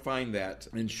 You don't find that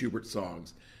in Schubert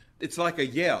songs. It's like a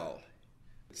yell.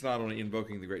 It's not only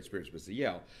invoking the great spirits, but it's a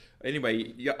yell.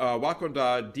 Anyway,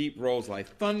 Wakanda, deep rolls like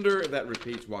thunder. That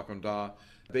repeats Wakanda.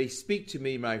 They speak to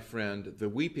me, my friend, the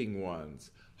weeping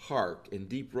ones. Hark, in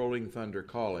deep rolling thunder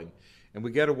calling. And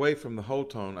we get away from the whole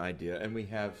tone idea, and we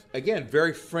have, again,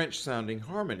 very French-sounding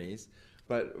harmonies,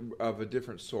 but of a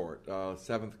different sort.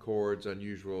 Seventh chords,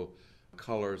 unusual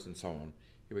colors, and so on.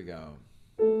 Here we go.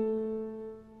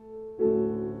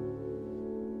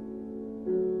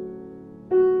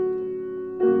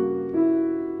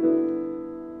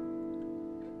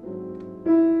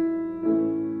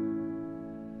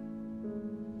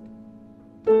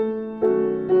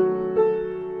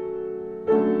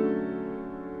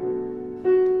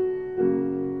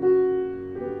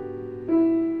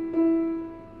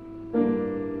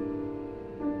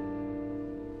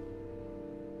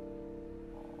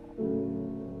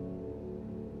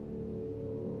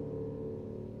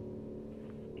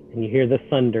 And you hear the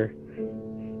thunder.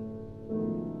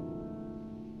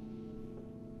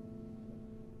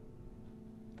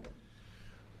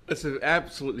 It's an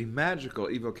absolutely magical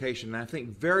evocation, and I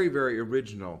think very, very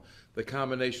original. The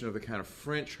combination of the kind of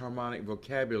French harmonic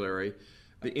vocabulary,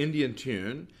 the Indian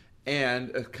tune,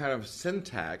 and a kind of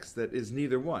syntax that is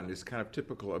neither one. It's kind of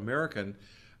typical American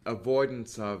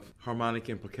avoidance of harmonic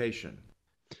implication.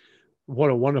 What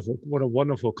a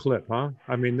wonderful clip, huh?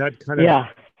 I mean, that kind of, Yeah.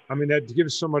 I mean, that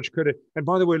gives so much credit. And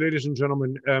by the way, ladies and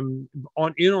gentlemen,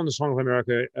 on the Song of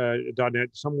America.net,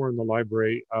 somewhere in the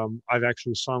library, I've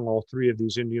actually sung all three of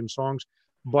these Indian songs,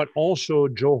 but also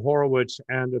Joe Horowitz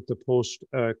and at the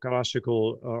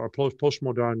classical or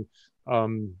postmodern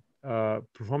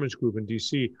performance group in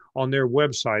DC on their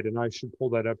website, and I should pull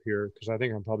that up here because I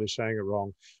think I'm probably saying it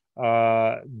wrong.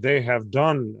 They have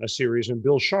done a series, and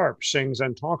Bill Sharp sings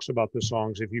and talks about the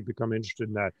songs if you become interested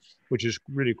in that, which is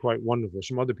really quite wonderful.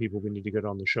 Some other people we need to get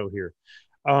on the show here.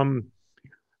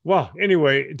 Well,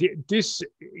 anyway, this,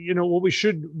 you know, what we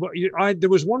should, there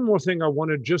was one more thing I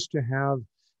wanted just to have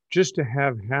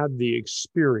had the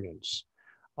experience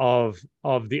of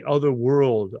the other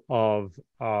world of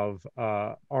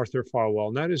Arthur Farwell.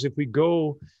 And that is, if we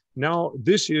go now,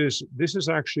 this is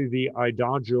actually the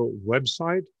IDAGIO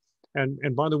website.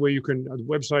 And by the way, you can, on the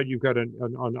website, you've got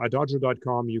on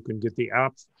idagio.com, you can get the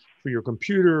app for your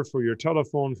computer, for your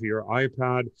telephone, for your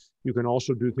iPad. You can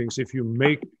also do things if you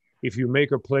make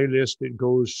a playlist,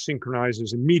 it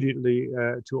synchronizes immediately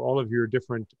to all of your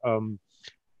different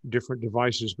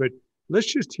devices. But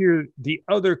let's just hear the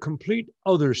complete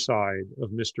other side of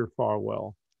Mr.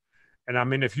 Farwell. And I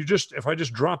mean, if I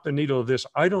just drop the needle of this,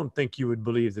 I don't think you would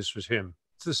believe this was him.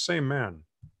 It's the same man.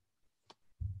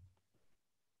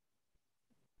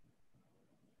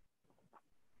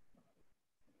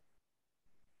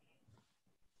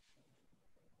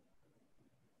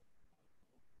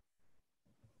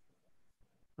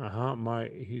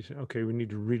 He's okay. We need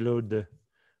to reload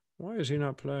why is he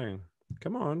not playing?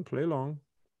 Come on, play along.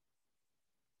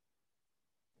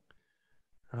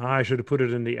 I should have put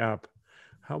it in the app.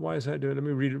 Why is that doing? Let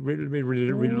me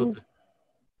reload.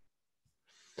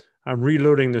 I'm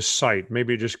reloading the site.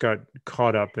 Maybe it just got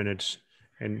caught up and it's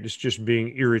just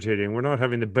being irritating. We're not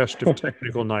having the best of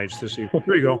technical nights this evening.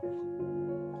 Here we go.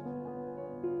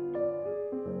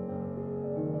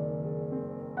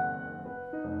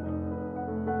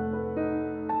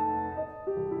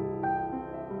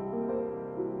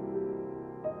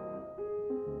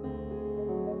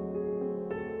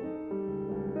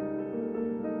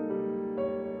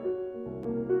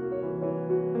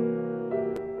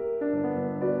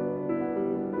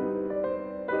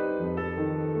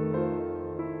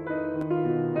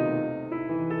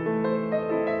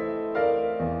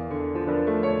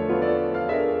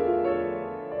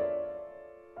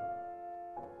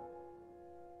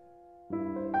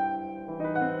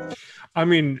 I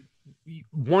mean,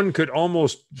 one could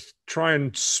almost try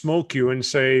and smoke you and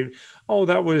say, oh,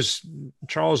 that was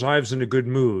Charles Ives in a good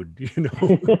mood, you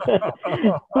know.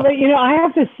 But, you know, I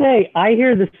have to say, I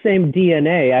hear the same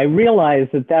DNA. I realize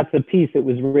that that's a piece that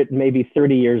was written maybe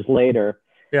 30 years later.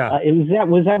 Yeah.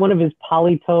 Was that one of his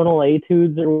polytonal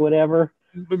etudes or whatever?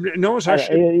 No, it's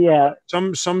actually yeah.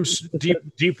 some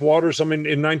deep water, some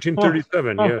in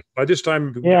 1937. Yeah. By this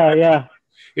time, yeah.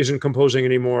 isn't composing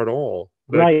anymore at all.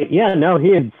 But, right. Yeah. No,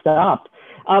 he had stopped.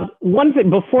 One thing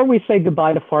before we say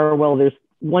goodbye to Farwell, there's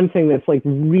one thing that's like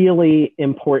really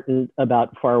important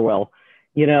about Farwell.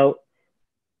 You know,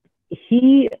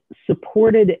 he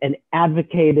supported and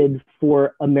advocated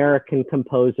for American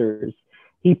composers.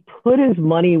 He put his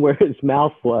money where his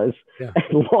mouth was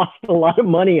and lost a lot of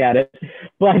money at it.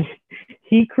 But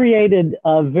he created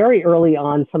very early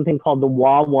on something called the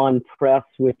Wawan Press,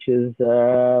 which is,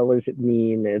 what does it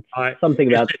mean? It's something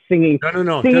about singing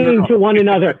to one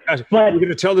another. But we're going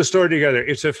to tell the story together.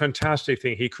 It's a fantastic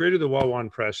thing. He created the Wawan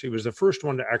Press. He was the first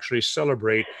one to actually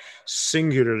celebrate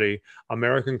singularly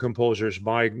American composers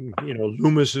by, you know,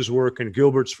 Loomis's work and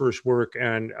Gilbert's first work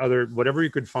and other, whatever you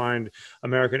could find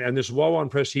American. And this Wawan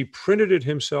Press, he printed it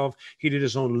himself. He did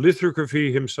his own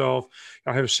lithography himself.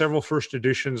 I have several first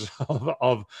editions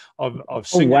of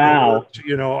singular works.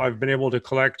 You know, I've been able to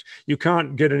collect. You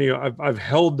can't get any. I've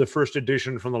held the first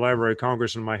edition from the Library of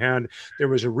Congress in my hand. There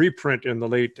was a reprint in the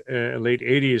late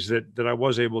 80s that I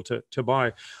was able to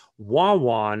buy.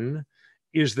 Wawan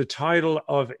is the title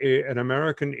of an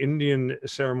American Indian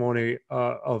ceremony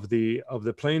of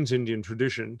the Plains Indian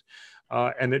tradition,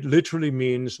 and it literally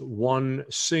means one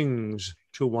sings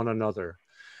to one another.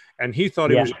 And he thought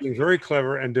he was being very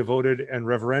clever and devoted and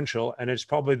reverential, and it's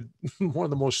probably one of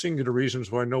the most singular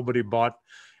reasons why nobody bought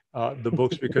the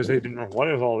books, because they didn't know, what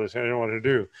is all this? I don't know what to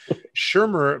do.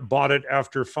 Schirmer bought it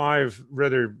after 5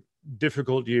 rather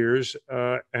difficult years,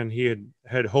 and he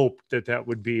had hoped that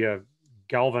would be a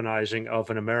galvanizing of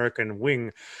an American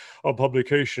wing of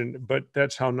publication, but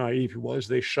that's how naive he was.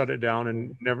 They shut it down,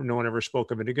 and no one ever spoke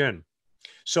of it again.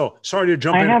 So sorry to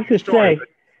jump in. I have to say,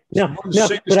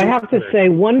 but I have to say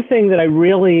one thing that I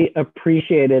really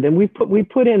appreciated, and we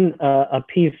put in a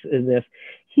piece in this.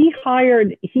 He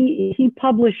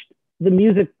published the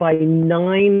music by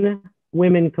 9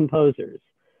 women composers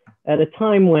at a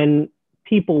time when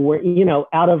people were, you know,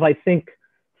 out of, I think,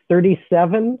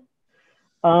 37.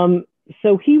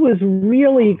 So he was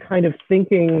really kind of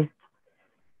thinking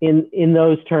in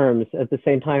those terms at the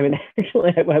same time. And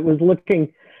actually, I was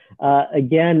looking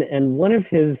again, and one of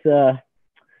his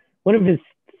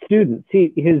students,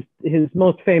 his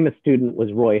most famous student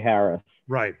was Roy Harris,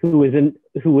 right? Who was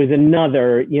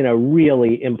another, you know,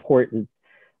 really important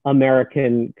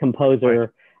American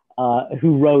composer,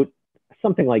 who wrote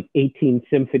something like 18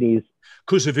 symphonies,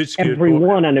 every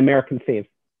one on American themes.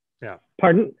 Yeah.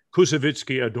 Pardon?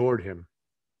 Koussevitzky adored him.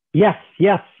 Yes,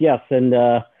 and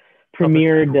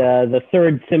premiered the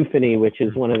Third Symphony, which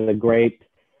is one of the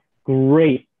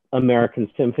great American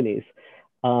symphonies.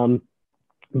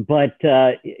 But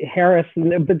Harris,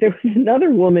 but there was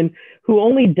another woman who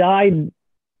only died,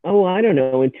 I don't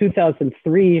know, in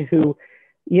 2003, who,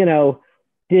 you know,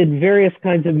 did various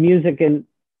kinds of music, and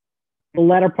the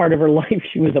latter part of her life,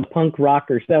 she was a punk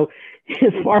rocker. So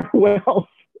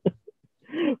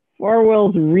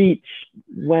Farwell's reach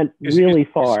went really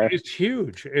far. It's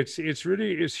huge. It's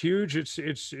huge.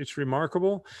 It's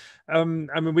remarkable. I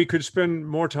mean, we could spend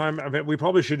more time. I mean, we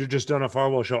probably should have just done a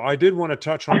Farwell show. I did want to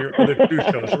touch on your other 2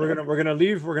 shows. We're gonna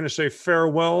leave. We're gonna say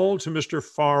farewell to Mr.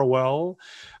 Farwell,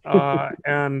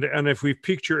 and if we've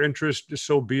piqued your interest,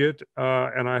 so be it.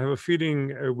 And I have a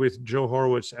feeling with Joe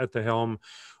Horowitz at the helm,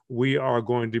 we are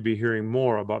going to be hearing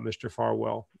more about Mr.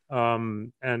 Farwell.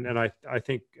 And I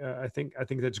think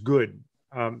that's good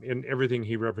in everything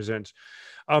he represents.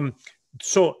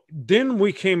 So then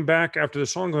we came back after the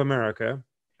Song of America,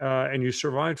 and you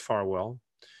survived Farwell.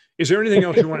 Is there anything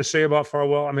else you want to say about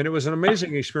Farwell? I mean, it was an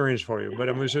amazing experience for you,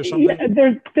 but was there something? Yeah,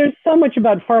 there's so much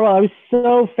about Farwell. I was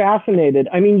so fascinated.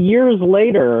 I mean, years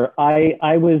later,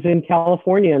 I was in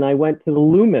California, and I went to the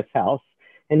Loomis house,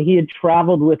 and he had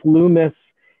traveled with Loomis,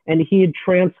 and he had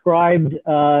transcribed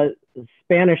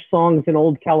Spanish songs in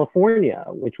Old California,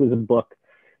 which was a book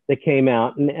that came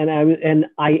out. And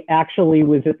I actually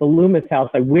was at the Loomis house.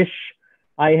 I wish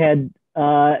I had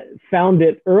found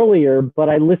it earlier, but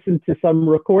I listened to some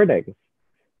recordings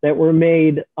that were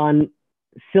made on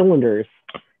cylinders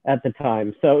at the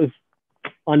time. So it was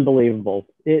unbelievable.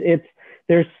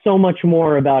 There's so much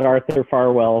more about Arthur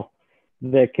Farwell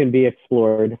that can be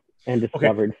explored and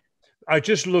discovered. Okay. I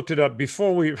just looked it up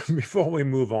before we before we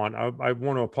move on. I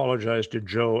want to apologize to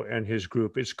Joe and his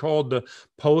group. It's called the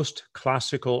Post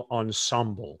Classical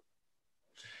Ensemble.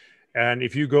 And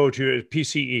if you go to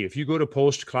PCE, if you go to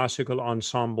Post Classical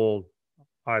Ensemble,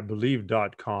 I believe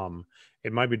 .com,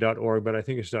 it might be .org, but I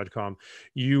think it's .com.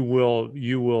 You will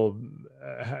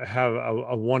have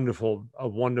a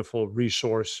wonderful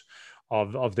resource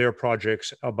of their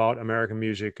projects about American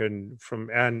music and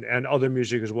other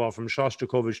music as well, from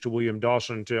Shostakovich to William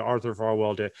Dawson to Arthur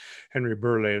Farwell to Henry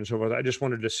Burleigh and so forth. I just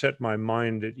wanted to set my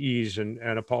mind at ease and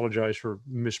apologize for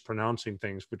mispronouncing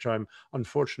things, which I'm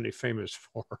unfortunately famous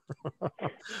for.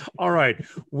 All right,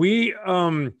 we're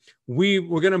going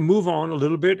to move on a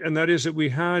little bit, and that is that we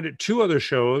had two other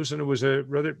shows, and it was a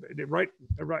rather right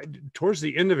towards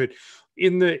the end of it.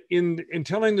 In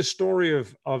telling the story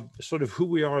of sort of who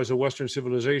we are as a Western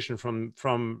civilization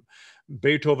from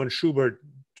Beethoven, Schubert,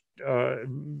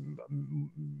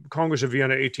 Congress of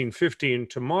Vienna, 1815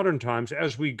 to modern times,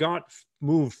 as we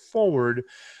moved forward,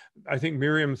 I think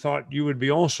Miriam thought you would be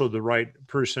also the right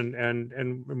person,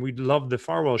 and we loved the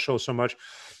Farwell show so much.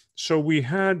 So we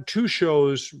had two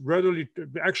shows,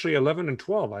 actually 11 and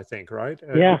 12, I think, right?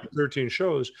 Yeah. 13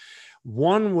 shows.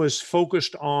 One was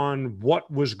focused on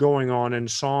what was going on in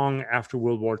song after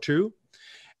World War II.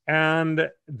 And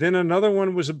then another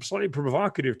one was a slightly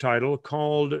provocative title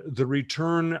called The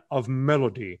Return of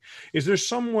Melody. Is there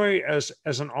some way as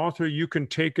an author you can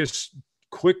take us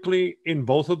quickly in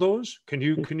both of those? Can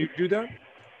you do that?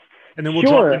 And then we'll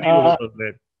Sure. drop the needle a little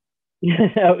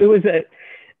bit.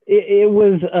 It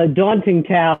was a daunting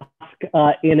task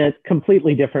in a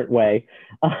completely different way,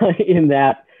 in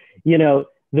that,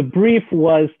 the brief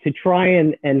was to try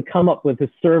and come up with a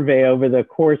survey over the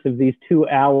course of these 2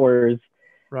 hours,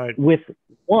 right, with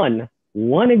one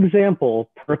example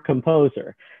per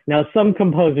composer. Now, some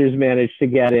composers managed to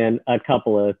get in a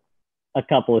couple of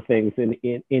things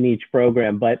in each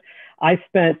program, but I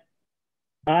spent,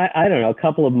 I don't know, a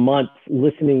couple of months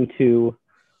listening to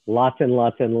lots and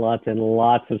lots and lots and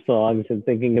lots of songs and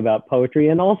thinking about poetry,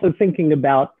 and also thinking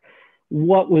about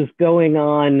what was going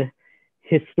on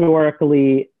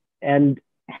historically and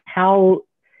how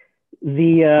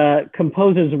the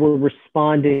composers were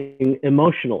responding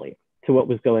emotionally to what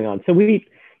was going on. So we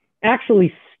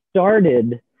actually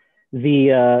started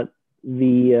the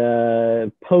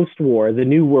post-war, the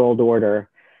New World Order,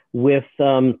 with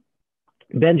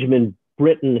Benjamin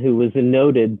Britten, who was a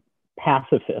noted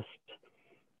pacifist,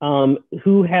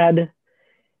 who had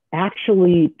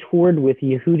actually toured with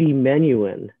Yehudi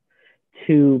Menuhin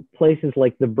to places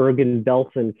like the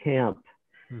Bergen-Belsen camp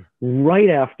right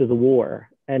after the war,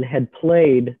 and had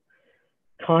played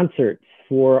concerts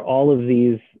for all of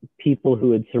these people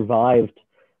who had survived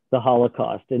the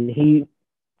Holocaust. And he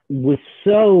was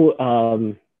so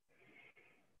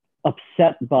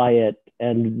upset by it,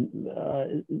 and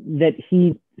that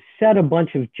he said a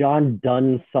bunch of John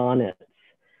Donne sonnets.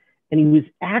 And he was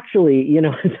actually,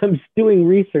 as I was doing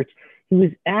research, he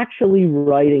was actually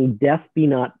writing Death Be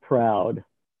Not Proud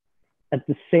at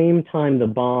the same time the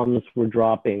bombs were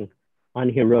dropping on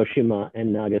Hiroshima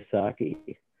and Nagasaki.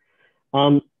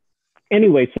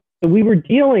 Anyway, so we were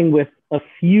dealing with a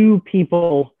few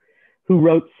people who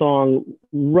wrote songs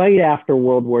right after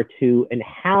World War II and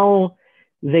how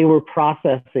they were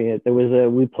processing it.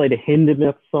 We played a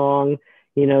Hindemith song,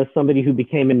 somebody who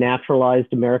became a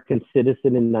naturalized American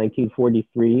citizen in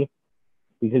 1943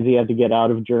 because he had to get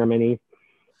out of Germany.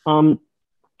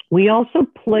 We also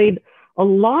played a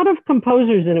lot of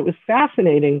composers, and it was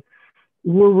fascinating,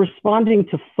 were responding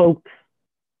to folk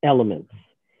elements,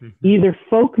 either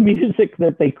folk music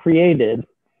that they created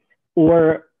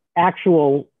or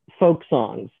actual folk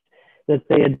songs that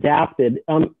they adapted.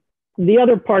 The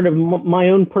other part of my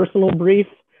own personal brief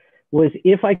was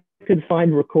if I could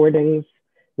find recordings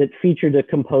that featured a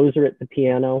composer at the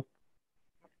piano,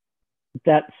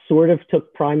 that sort of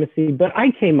took primacy. But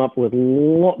I came up with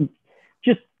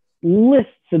just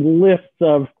lists and lists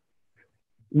of,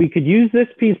 we could use this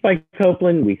piece by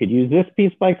Copland, we could use this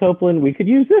piece by Copland, we could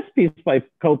use this piece by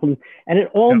Copland, and it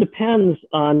all depends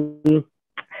on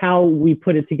how we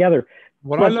put it together.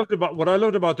 What I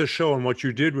loved about the show and what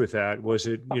you did with that was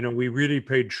we really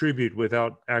paid tribute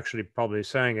without actually probably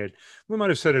saying it. We might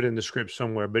have said it in the script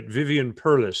somewhere, but Vivian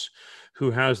Perlis,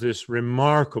 who has this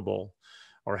remarkable,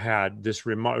 or had this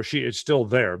it's still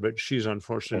there, but she's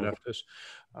unfortunately left us,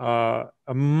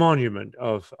 a monument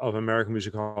of American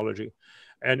musicology,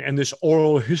 and this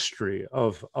oral history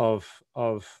of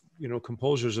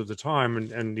composers of the time,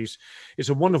 and it's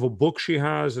a wonderful book she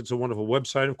has. It's a wonderful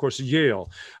website, of course,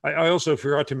 Yale. I also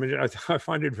forgot to mention, I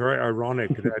find it very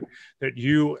ironic that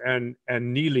you and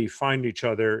Neely find each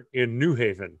other in New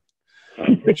Haven,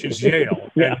 which is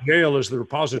Yale. Yeah. And Yale is the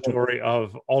repository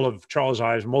of all of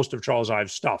most of Charles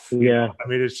Ives' stuff. Yeah. I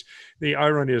mean, the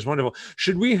irony is wonderful.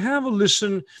 Should we have a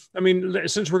listen? I mean,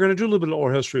 since we're going to do a little bit of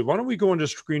oral history, why don't we go into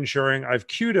screen sharing? I've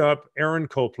queued up Aaron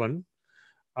Copland,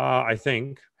 I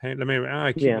think. Hey,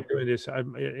 I keep doing this.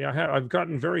 I've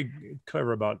gotten very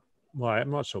clever about, well,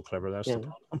 I'm not so clever. That's the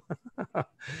problem.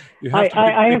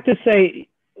 I have to say,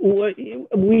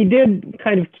 we did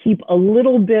kind of keep a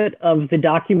little bit of the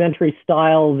documentary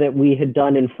style that we had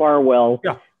done in Farwell,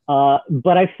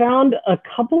 but I found a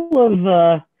couple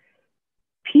of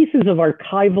pieces of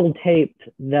archival tape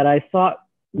that I thought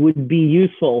would be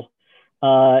useful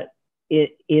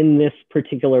in this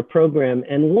particular program.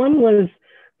 And one was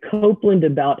Copland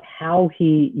about how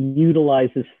he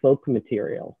utilizes folk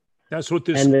material. That's what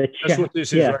this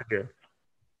is right here.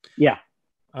 Yeah.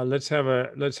 Let's have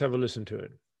a listen to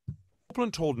it.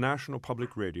 Copland told National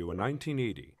Public Radio in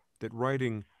 1980 that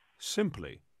writing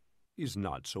simply is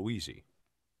not so easy.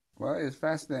 Well, it's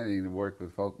fascinating to work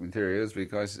with folk materials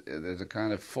because there's a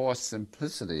kind of forced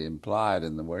simplicity implied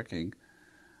in the working.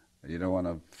 You don't want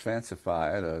to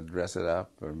fancify it or dress it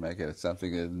up or make it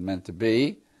something it's meant to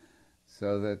be.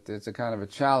 So that it's a kind of a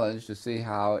challenge to see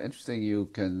how interesting you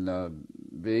can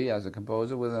be as a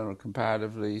composer within a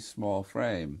comparatively small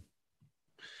frame.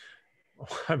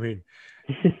 I mean,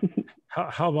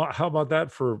 how about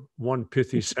that for one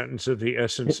pithy sentence of the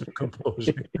essence of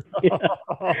composing?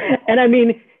 And I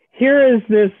mean, here is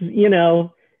this,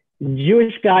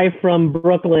 Jewish guy from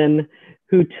Brooklyn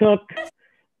who took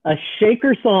a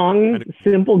Shaker song,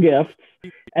 Simple Gifts,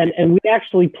 and we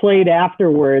actually played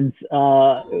afterwards. It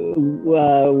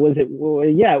was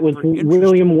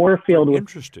William Warfield.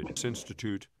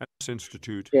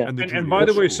 Institute. Yeah. And by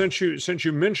the way, since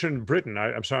you mentioned Britain,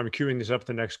 I'm sorry, I'm queuing this up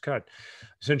the next cut.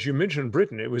 Since you mentioned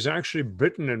Britain, it was actually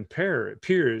Britain and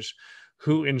Piers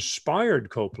who inspired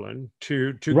Copland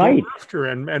to go after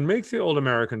and make the old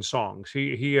American songs.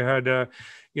 He had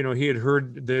he had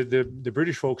heard the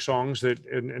British folk songs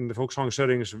and the folk song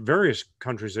settings various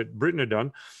countries that Britain had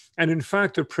done. And in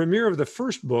fact, the premiere of the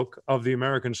first book of the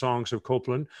American songs of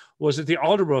Copland was at the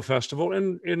Aldeburgh Festival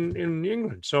in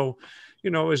England. So,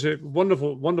 it's a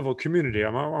wonderful, wonderful community.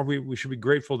 We should be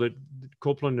grateful that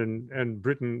Copland and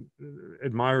Britain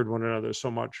admired one another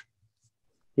so much.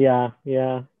 Yeah.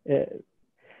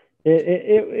 It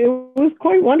was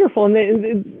quite wonderful.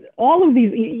 And all of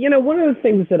these, one of the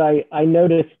things that I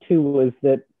noticed too was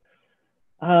that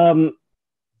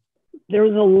there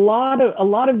was a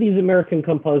lot of these American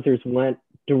composers went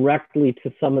directly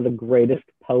to some of the greatest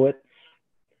poets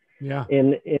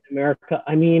in America.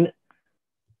 I mean,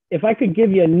 if I could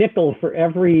give you a nickel for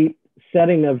every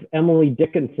setting of Emily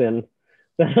Dickinson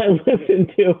that I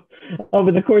listened to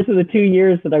over the course of the 2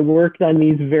 years that I worked on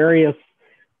these various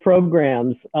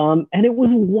programs, and it was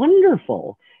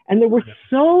wonderful. And there were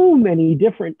so many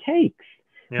different takes.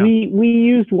 Yeah. We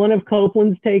used one of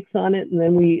Copland's takes on it, and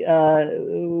then we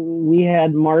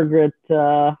had Margaret.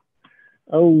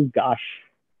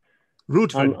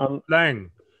 Ruthven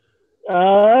Lang.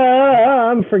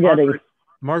 I'm forgetting.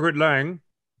 Margaret Lang.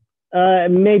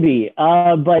 Maybe,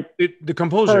 but the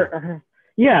composer.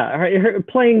 Her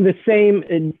playing the same.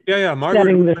 Margaret,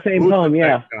 setting the same poem.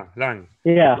 Lang.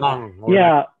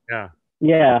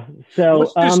 Yeah.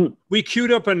 So we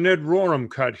queued up a Ned Rorem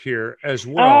cut here as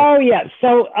well. Oh yeah.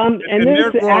 So and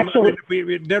Ned Rorem, actually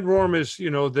Ned Rorem is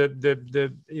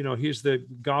the he's the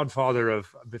godfather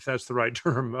of, if that's the right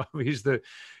term, he's the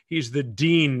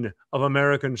dean of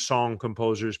American song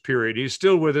composers, period. He's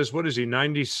still with us. What is he,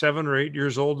 97 or 8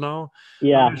 years old now?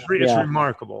 Yeah. It's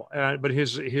remarkable. But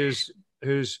his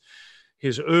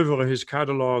oeuvre, his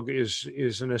catalog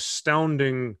is an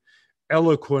astounding,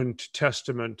 eloquent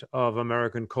testament of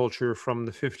American culture from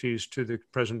the 50s to the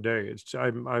present day.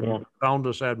 I'm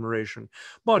boundless admiration.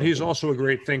 But he's also a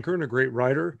great thinker and a great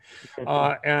writer,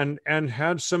 and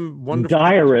had some wonderful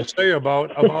things to say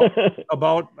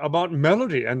about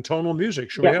melody and tonal music.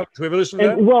 Should we have a listen to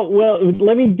that? Well,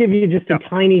 let me give you just a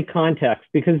tiny context,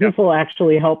 because this will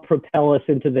actually help propel us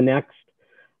into the next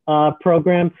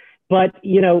program. But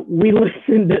we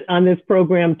listened on this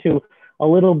program to a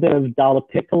little bit of Dalla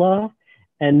Piccola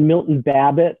and Milton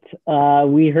Babbitt.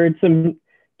 We heard some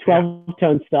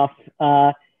 12-tone stuff.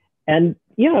 And,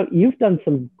 you've done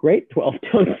some great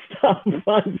 12-tone stuff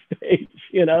on stage,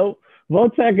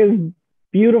 Wozzeck is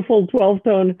beautiful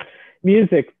 12-tone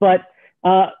music. But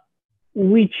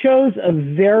we chose a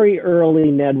very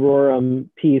early Ned Rorem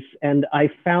piece, and I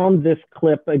found this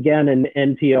clip, again, an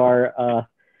NPR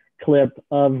clip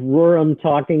of Rorem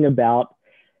talking about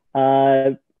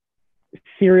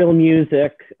serial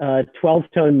music,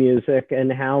 12-tone music,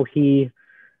 and how he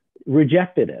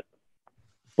rejected it.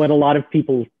 But a lot of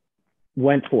people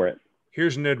went for it.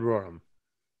 Here's Ned Rorem.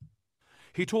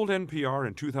 He told NPR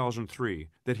in 2003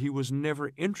 that he was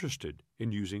never interested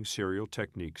in using serial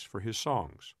techniques for his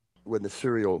songs. When the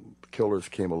serial killers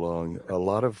came along, a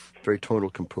lot of very tonal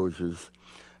composers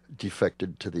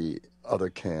defected to the other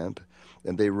camp,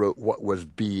 and they wrote what was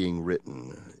being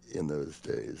written in those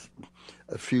days.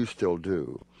 A few still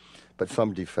do, but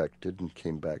some defected and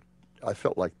came back. I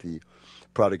felt like the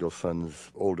prodigal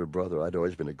son's older brother. I'd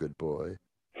always been a good boy.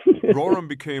 Rorem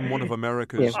became one of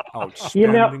America's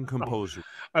outstanding composers.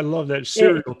 I love that,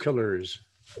 serial killers.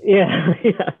 Yeah,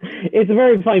 it's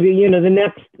very funny. You know, the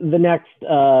next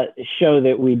show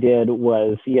that we did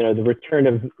was, you know, the return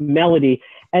of melody,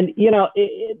 and you know,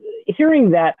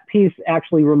 hearing that piece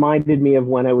actually reminded me of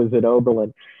when I was at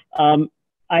Oberlin.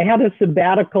 I had a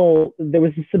sabbatical. There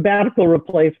was a sabbatical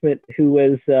replacement who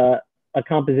was a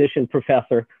composition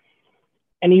professor,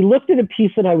 and he looked at a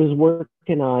piece that I was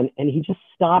working on, and he just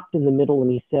stopped in the middle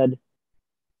and he said,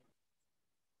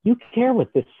 "You care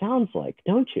what this sounds like,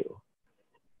 don't you?"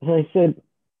 And I said,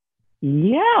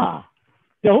 "Yeah,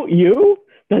 don't you?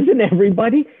 Doesn't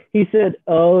everybody?" He said,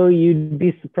 "Oh, you'd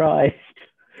be surprised."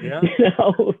 Yeah. You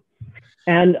know?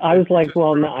 And I was like,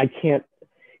 well, no, I can't,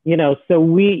 you know, so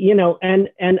we, you know, and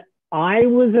I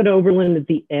was at Oberlin at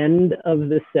the end of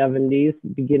the 70s,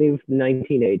 beginning of the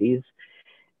 1980s.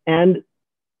 And,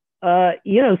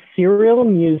 you know, serial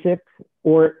music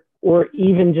or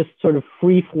even just sort of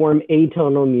free-form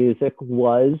atonal music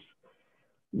was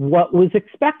what was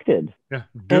expected. Yeah,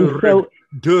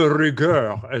 de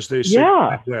rigueur, as they say yeah.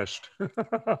 at West.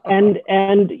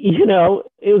 and you know,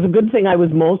 it was a good thing I was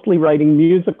mostly writing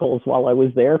musicals while I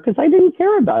was there, because I didn't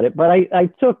care about it. But I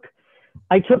took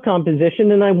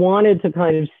composition, and I wanted to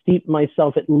kind of steep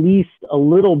myself at least a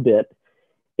little bit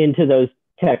into those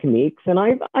techniques. And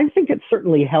I think it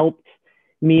certainly helped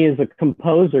me as a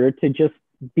composer to just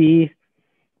be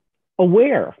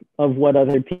aware of what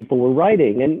other people were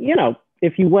writing. And, you know,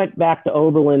 if you went back to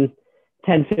Oberlin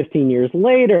 10, 15 years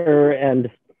later and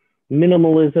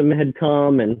minimalism had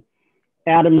come and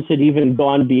Adams had even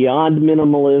gone beyond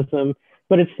minimalism.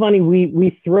 But it's funny,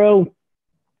 we throw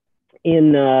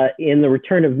in the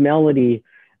Return of Melody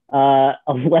a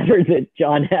letter that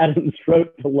John Adams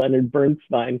wrote to Leonard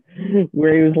Bernstein,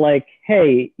 where he was like,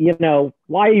 "Hey, you know,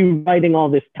 why are you writing all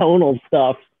this tonal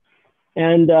stuff?"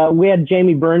 And we had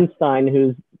Jamie Bernstein,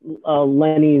 who's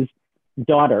Lenny's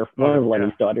daughter, one of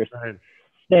Lenny's daughters, right,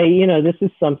 say, you know, this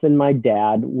is something my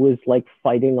dad was like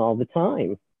fighting all the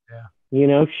time. Yeah. You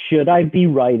know, should I be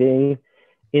writing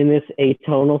in this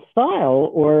atonal style,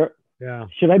 or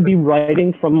should I be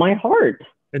writing from my heart?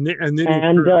 And then you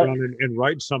turn around and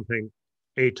write something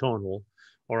atonal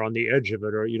or on the edge of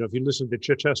it, or, you know, if you listen to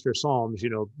Chichester Psalms, you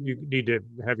know, you need to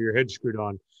have your head screwed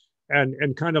on.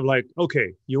 And kind of like,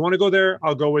 okay, you want to go there?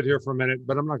 I'll go with you for a minute,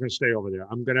 but I'm not going to stay over there.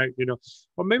 I'm going to, you know,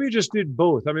 or maybe just did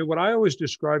both. I mean, what I always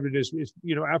described it is,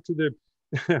 you know, after the,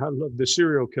 I love the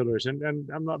serial killers, and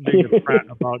I'm not being a brat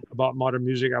about modern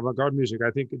music, avant-garde music.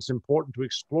 I think it's important to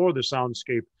explore the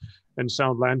soundscape and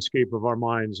sound landscape of our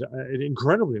minds.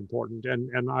 Incredibly important.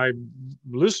 And I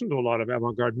listen to a lot of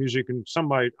avant-garde music, and some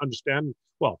might understand.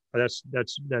 Well, that's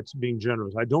being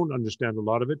generous. I don't understand a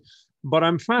lot of it, but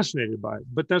I'm fascinated by it.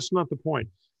 But that's not the point.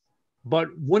 But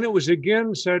when it was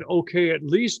again said, okay, at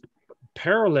least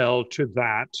parallel to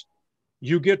that,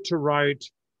 you get to write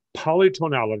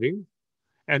polytonality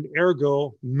and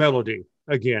ergo melody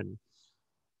again.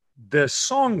 The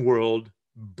song world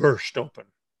burst open.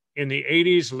 In the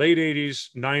 80s, late 80s,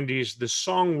 90s, the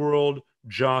song world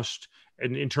just,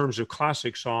 in terms of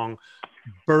classic song,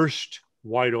 burst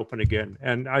wide open again.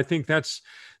 And I think that's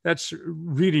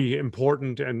really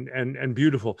important and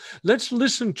beautiful. Let's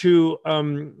listen to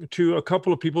a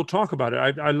couple of people talk about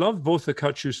it. I love both the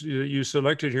cuts you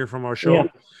selected here from our show. Yeah.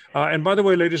 And by the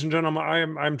way, ladies and gentlemen,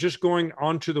 I'm just going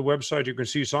onto the website. You can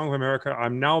see Song of America.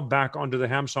 I'm now back onto the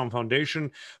Hampson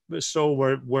Foundation. So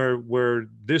where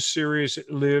this series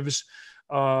lives.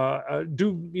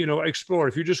 Do, you know, explore.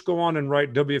 If you just go on and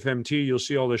write WFMT, you'll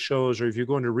see all the shows, or if you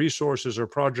go into resources or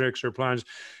projects or plans,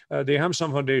 the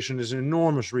Hampson Foundation is an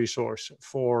enormous resource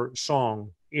for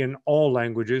song in all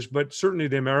languages, but certainly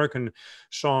the American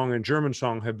song and German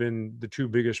song have been the two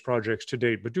biggest projects to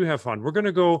date. But do have fun. We're going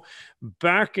to go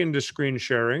back into screen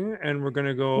sharing, and we're going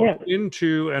to go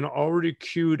into an already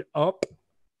queued up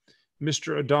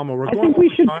Mr. Adamo. We're I going think we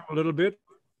over should- time a little bit,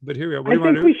 but here we are. What I do you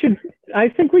want think to do? I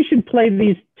think we should play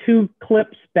these two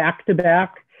clips back to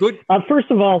back. Good.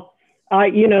 First of all,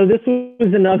 this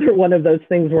was another one of those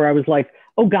things where I was like,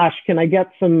 oh gosh, can I get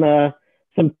some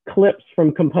clips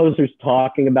from composers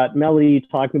talking about melody,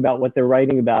 talking about what they're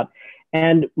writing about?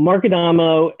 And Mark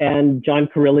Adamo and John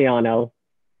Corigliano,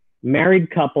 married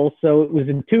couple, so it was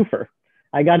a twofer.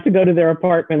 I got to go to their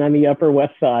apartment on the Upper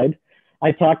West Side.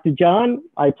 I talked to John,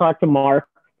 I talked to Mark,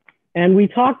 and we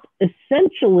talked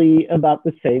essentially about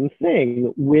the same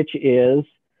thing, which is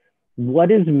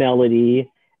what is melody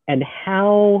and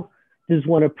how does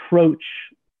one approach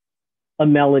a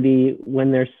melody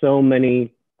when there's so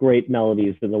many great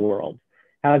melodies in the world?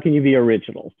 How can you be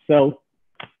original? So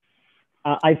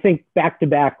I think back to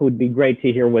back would be great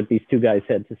to hear what these two guys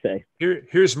had to say.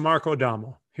 Here's Mark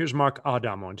Adamo.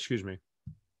 Excuse me.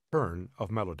 Turn of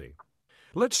melody.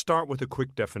 Let's start with a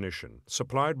quick definition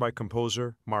supplied by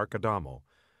composer Mark Adamo.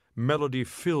 Melody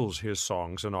fills his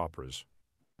songs and operas.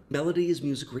 Melody is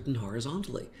music written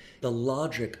horizontally. The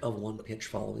logic of one pitch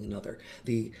following another,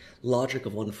 the logic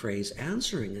of one phrase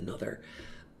answering another.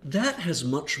 That has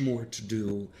much more to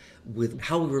do with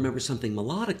how we remember something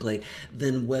melodically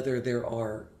than whether there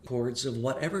are chords of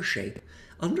whatever shape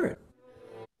under it.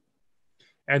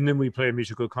 And then we play a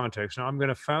musical context. Now I'm going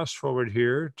to fast forward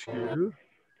here to...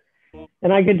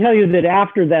 And I can tell you that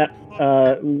after that,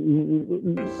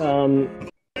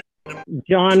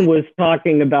 John was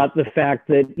talking about the fact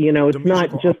that, it's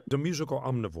not just... The musical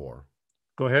omnivore.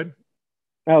 Go ahead.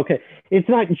 Okay. It's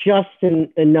not just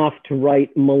enough to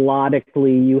write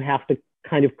melodically. You have to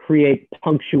kind of create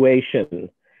punctuation.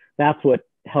 That's what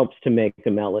helps to make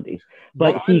a melody.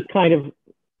 But What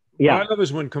I love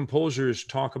is when composers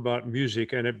talk about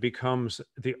music and it becomes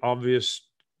the obvious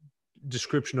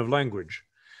description of language.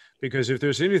 Because if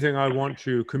there's anything I want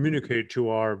to communicate to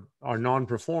our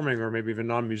non-performing or maybe even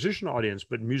non-musician audience,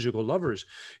 but musical lovers,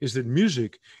 is that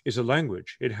music is a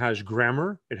language. It has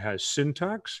grammar, it has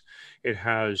syntax, it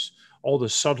has all the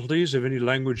subtleties of any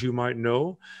language you might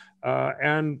know.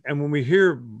 And when we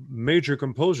hear major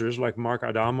composers like Mark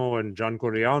Adamo and John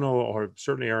Corigliano, or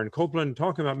certainly Aaron Copland,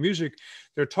 talking about music,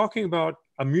 they're talking about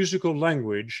a musical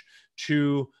language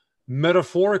to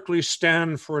metaphorically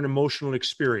stand for an emotional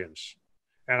experience.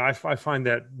 And I find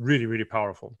that really, really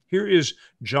powerful. Here is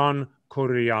John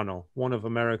Corigliano, one of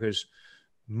America's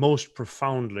most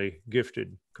profoundly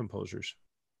gifted composers.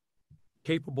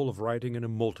 Capable of writing in a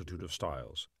multitude of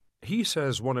styles. He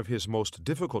says one of his most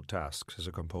difficult tasks as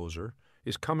a composer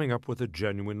is coming up with a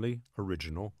genuinely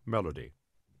original melody.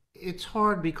 It's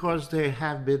hard because there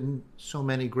have been so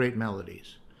many great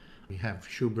melodies. We have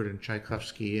Schubert and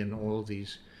Tchaikovsky and all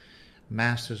these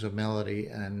masters of melody,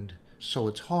 and so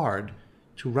it's hard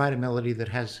to write a melody that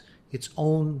has its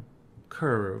own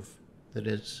curve, that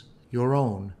is your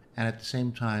own, and at the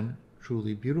same time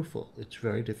truly beautiful. It's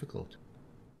very difficult.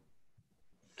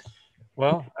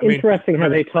 Well, interesting how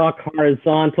they talk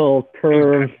horizontal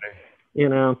curve,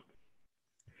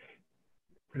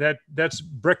 That's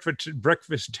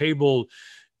breakfast table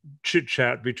chit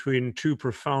chat between two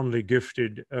profoundly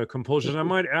gifted composers. I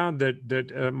might add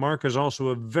that Mark is also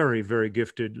a very, very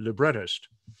gifted librettist.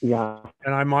 Yeah.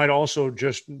 And I might also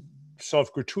just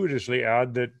self-gratuitously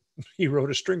add that he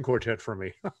wrote a string quartet for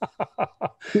me.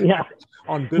 Yeah.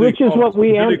 On Billy Which is what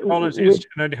we Billy end. Collins,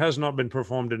 and it has not been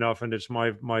performed enough, and it's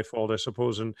my fault, I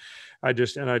suppose. And I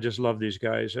just love these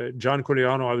guys. John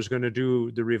Corigliano, I was going to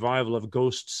do the revival of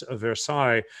Ghosts of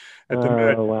Versailles at the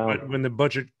Met, but when the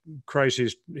budget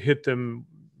crisis hit them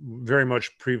very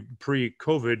much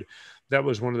pre-COVID, that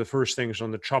was one of the first things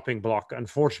on the chopping block,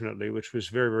 unfortunately, which was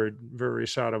very, very, very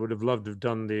sad. I would have loved to have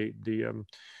done the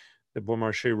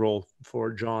Beaumarchais role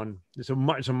for John. It's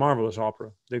a marvelous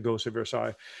opera, The Ghost of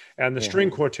Versailles, and the string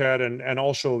quartet, and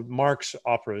also Mark's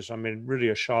operas. I mean, really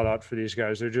a shout out for these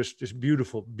guys. They're just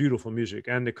beautiful, beautiful music,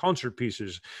 and the concert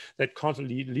pieces, that concert,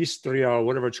 l'Istria, or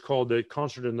whatever it's called, the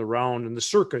concert in the round, and the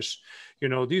circus.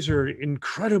 These are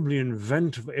incredibly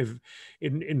inventive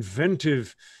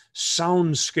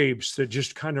soundscapes that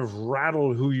just kind of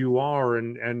rattle who you are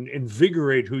and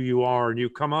invigorate who you are, and you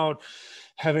come out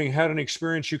having had an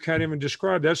experience you can't even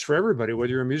describe. That's for everybody,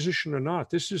 whether you're a musician or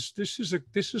not. This is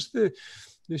the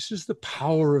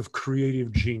power of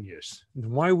creative genius,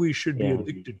 and why we should be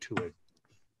addicted to it.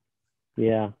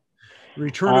 Yeah.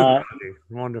 Return of Melody,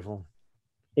 wonderful.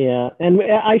 Yeah, and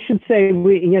I should say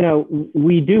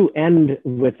we do end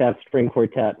with that string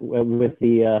quartet with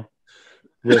the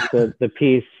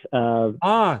piece.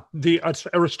 It's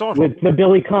Aristotle. With the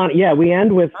Billy Conn. Yeah, we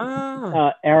end with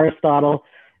Aristotle.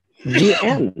 The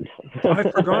end. I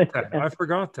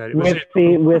forgot that. It was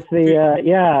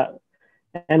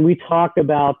and we talk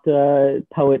about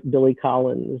poet Billy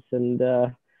Collins, and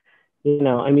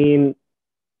I mean,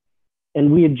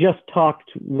 and we had just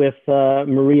talked with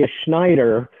Maria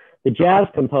Schneider, the jazz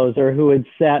composer, who had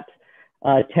set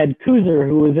Ted Kooser,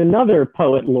 who was another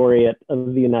poet laureate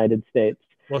of the United States.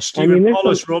 Well, Stephen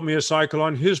Paulus wrote me a cycle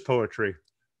on his poetry.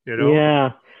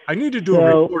 Yeah. I need to do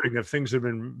a recording of things that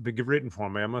have been written for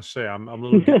me. I must say, I'm a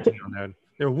little guilty on that.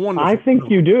 They're wonderful. I think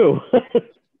you do.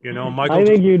 Michael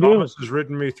Thomas has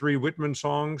written me 3 Whitman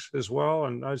songs as well,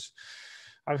 and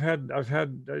I've had.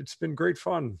 It's been great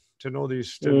fun to know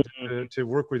these, to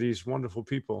work with these wonderful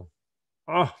people.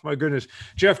 Oh my goodness,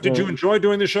 Jeff, did you enjoy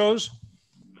doing the shows?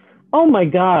 Oh my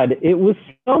God, it was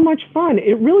so much fun.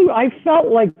 I felt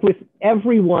like with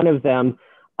every one of them,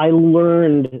 I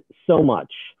learned so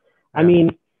much. Yeah. I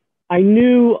mean, I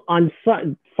knew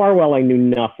Farwell, I knew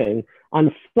nothing.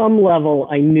 On some level,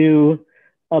 I knew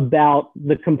about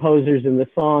the composers and the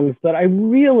songs, but I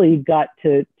really got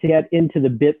to get into the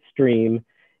bit stream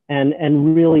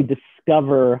and really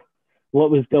discover what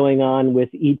was going on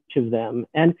with each of them.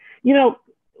 And,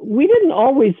 we didn't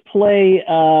always play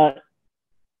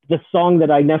the song that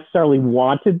I necessarily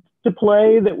wanted to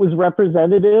play that was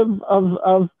representative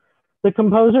of the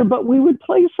composer, but we would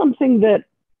play something that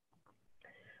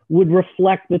would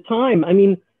reflect the time. I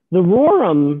mean, the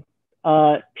Rorem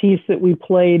piece that we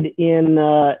played in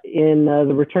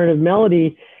The Return of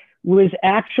Melody was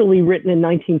actually written in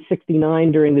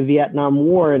 1969 during the Vietnam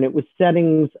War, and it was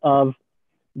settings of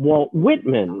Walt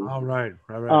Whitman. Oh, right.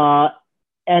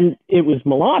 And it was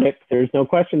melodic. There's no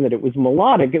question that it was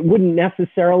melodic. It wouldn't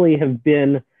necessarily have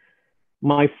been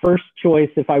my first choice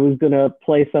if I was going to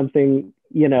play something,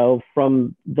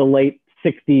 from the late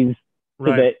 60s to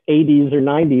the 80s or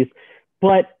 90s.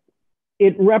 But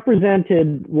it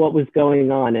represented what was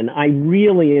going on. And I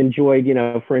really enjoyed,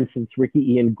 for instance,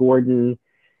 Ricky Ian Gordon,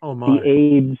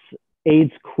 the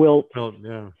AIDS quilt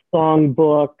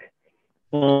songbook.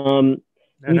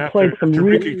 And after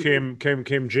Ricky came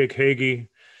Jake Hagee,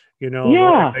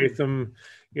 Latham,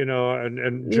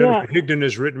 and Jennifer Higdon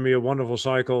has written me a wonderful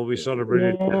cycle. We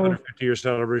celebrated the 150-year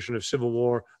celebration of Civil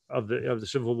War, of the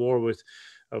Civil War, with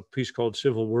a piece called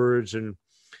Civil Words. And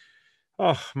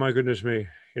oh my goodness me,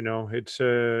 it's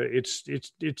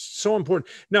so important.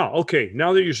 Now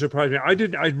that you surprised me, I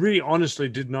really honestly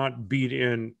did not beat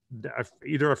in,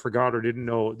 either I forgot or didn't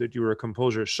know that you were a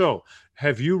composer. So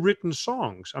have you written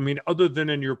songs? I mean, other than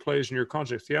in your plays and your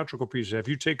concerts, theatrical pieces, have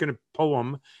you taken a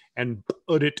poem and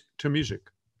put it to music?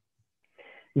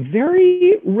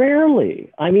 Very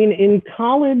rarely. I mean, in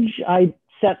college, I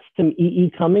set some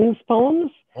E.E. Cummings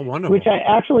poems. Oh, wonderful. Which I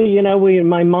actually,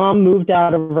 my mom moved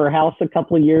out of her house a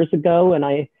couple of years ago, and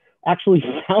I actually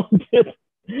found it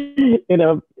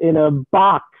in a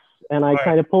box, and I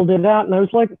kind of pulled it out, and I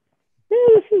was like,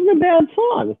 this isn't a bad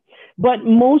song. But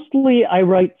mostly I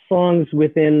write songs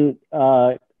within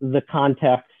the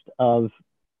context of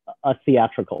a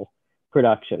theatrical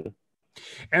production.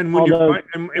 And when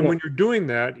when you're doing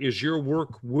that, is your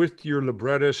work with your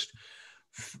librettist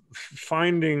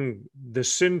finding the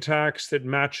syntax that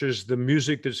matches the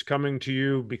music that's coming to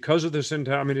you because of the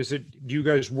syntax? I mean, do you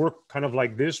guys work kind of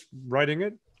like this, writing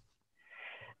it?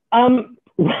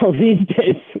 Well, these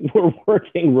days we're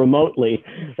working remotely,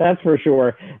 that's for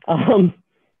sure.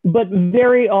 But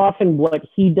very often what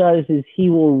he does is he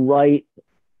will write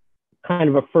kind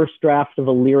of a first draft of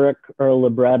a lyric or a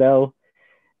libretto,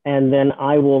 and then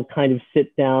I will kind of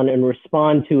sit down and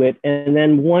respond to it. And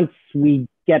then once we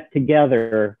get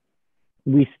together,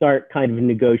 we start kind of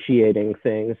negotiating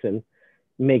things and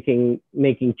making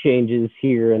changes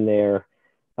here and there,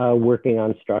 working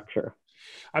on structure.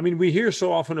 I mean, we hear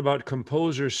so often about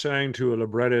composers saying to a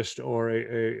librettist or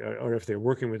if they're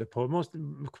working with a poet, most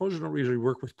composers don't usually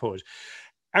work with poets.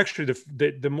 Actually,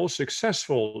 the most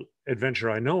successful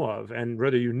adventure I know of, and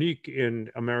rather unique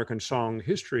in American song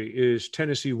history, is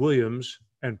Tennessee Williams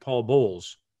and Paul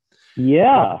Bowles.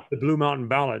 Yeah, the Blue Mountain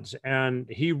Ballads, and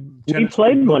he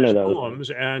played one of those poems.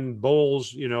 And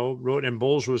Bowles, wrote, and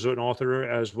Bowles was an author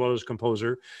as well as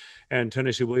composer, and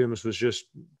Tennessee Williams was just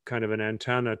kind of an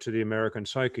antenna to the American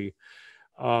psyche,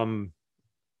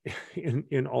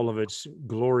 in all of its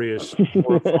glorious,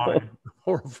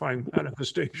 horrifying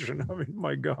manifestation. I mean,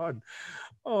 my God,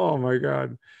 oh my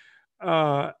God.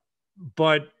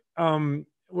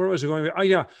 Where was it going? Oh,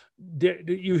 yeah.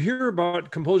 You hear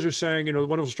about composers saying,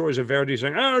 wonderful stories of Verdi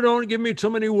saying, "Oh, don't give me too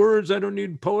many words. I don't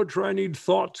need poetry. I need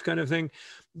thoughts," kind of thing.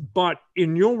 But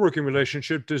in your working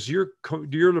relationship, do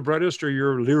your librettist or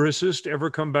your lyricist ever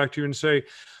come back to you and say,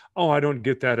 "Oh, I don't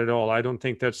get that at all. I don't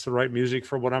think that's the right music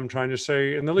for what I'm trying to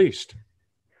say in the least"?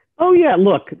 Oh, yeah.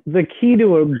 Look, the key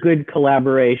to a good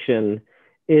collaboration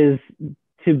is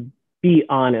to be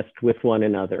honest with one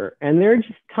another. And they're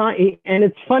just and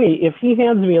it's funny, if he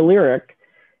hands me a lyric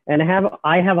and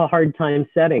I have a hard time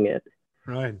setting it,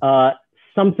 right,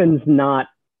 something's not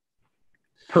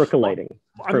percolating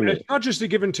for me. It's not just the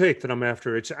give and take that I'm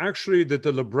after. It's actually that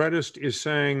the librettist is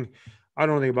saying, I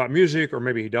don't know anything about music, or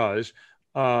maybe he does.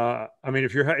 I mean,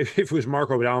 if it was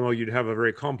Marco Balmo, you'd have a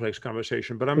very complex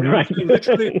conversation. But I'm Right.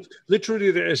 saying literally,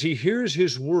 as he hears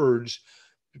his words,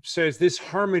 says this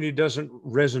harmony doesn't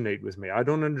resonate with me.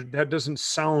 That doesn't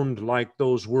sound like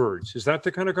those words. Is that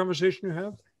the kind of conversation you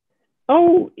have?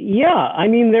 Oh yeah, I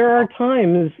mean, there are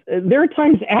times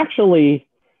actually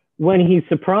when he's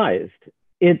surprised.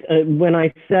 When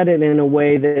I said it in a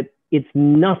way that it's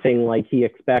nothing like he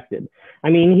expected. I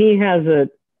mean, he has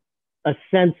a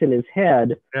sense in his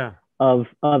head of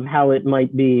how it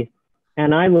might be.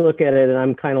 And I look at it and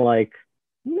I'm kind of like,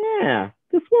 yeah,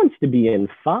 this wants to be in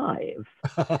 5.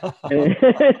 And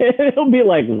he'll be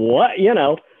like, what?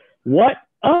 What?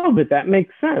 Oh, but that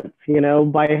makes sense.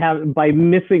 By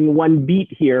missing one beat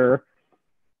here,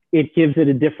 it gives it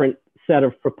a different set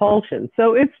of propulsion.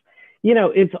 So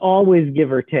it's always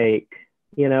give or take,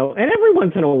 and every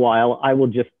once in a while I will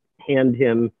just hand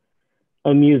him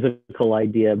a musical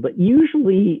idea, but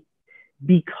usually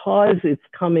because it's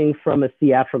coming from a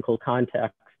theatrical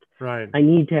context, right, I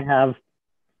need to have,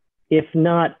 if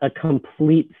not a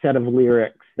complete set of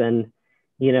lyrics, then,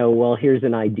 well, here's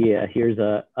an idea, here's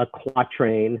a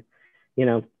quatrain,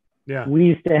 Yeah. We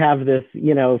used to have this,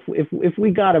 if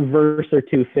we got a verse or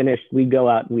two finished, we'd go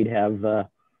out and we'd have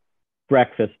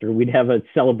breakfast, or we'd have a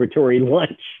celebratory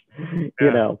lunch,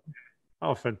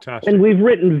 Oh, fantastic. And we've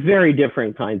written very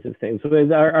different kinds of things.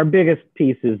 Our biggest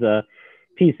piece is a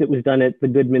piece that was done at the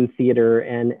Goodman Theater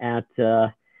and at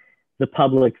the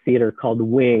Public Theater called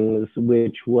Wings,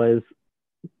 which was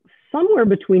somewhere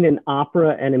between an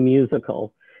opera and a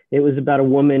musical. It was about a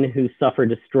woman who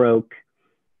suffered a stroke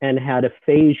and had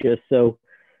aphasia, so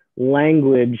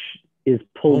language is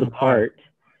pulled apart.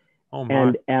 Oh my.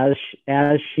 And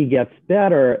as she gets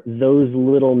better, those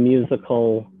little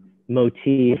musical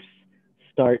motifs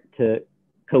start to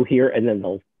cohere, and then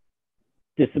they'll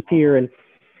disappear.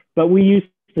 But we used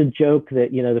to joke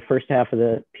that, the first half of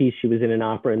the piece she was in an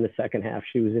opera, and the second half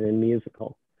she was in a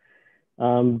musical.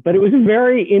 But it was a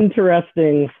very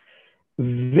interesting,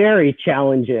 very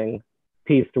challenging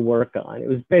piece to work on. It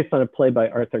was based on a play by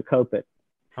Arthur Kopit,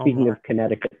 speaking of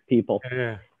Connecticut people.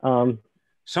 Yeah.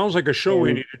 Sounds like a show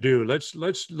we need to do.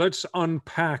 Let's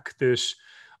unpack this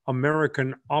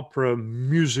American opera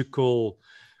musical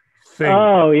thing.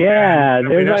 Oh yeah,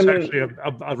 that's actually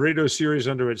a radio series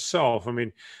unto itself. I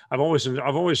mean, I've always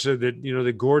said that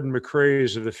the Gordon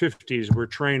McRae's of the 50s were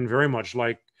trained very much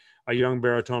like a young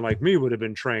baritone like me would have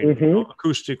been trained,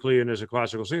 acoustically and as a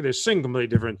classical singer. They sing completely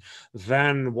different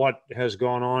than what has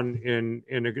gone on in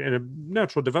a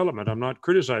natural development. I'm not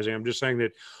criticizing. I'm just saying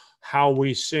that how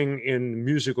we sing in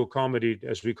musical comedy,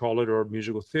 as we call it, or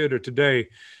musical theater today,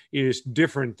 is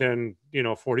different than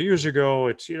 40 years ago.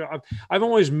 It's I've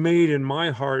always made in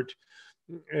my heart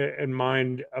and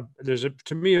mind there's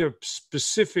to me a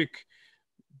specific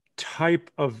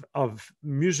type of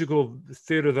musical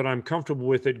theater that I'm comfortable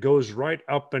with. It goes right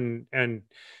up and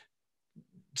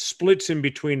splits in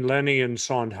between Lenny and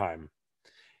Sondheim.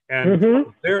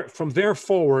 And from there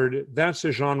forward, that's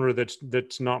a genre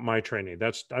that's not my training.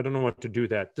 I don't know what to do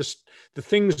that. The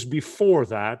things before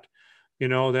that,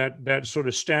 that sort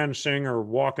of stand sing or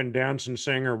walk and dance and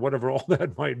sing or whatever all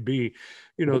that might be,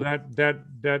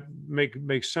 that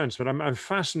makes sense. But I'm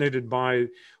fascinated by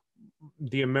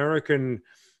the American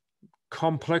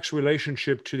complex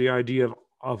relationship to the idea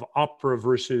of opera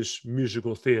versus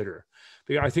musical theater.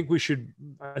 I think we should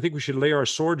lay our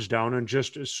swords down and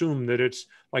just assume that it's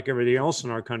like everything else in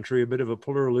our country, a bit of a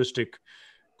pluralistic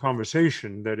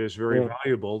conversation that is very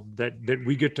valuable, that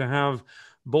we get to have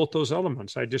both those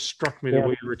elements. It just struck me the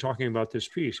way you were talking about this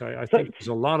piece. I think there's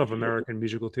a lot of American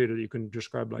musical theater that you can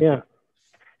describe like that.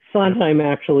 Sondheim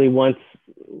actually once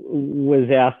was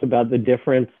asked about the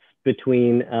difference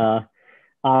between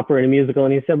opera and a musical,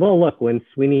 and he said, well, look, when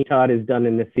Sweeney Todd is done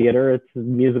in the theater, it's a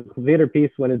musical theater piece.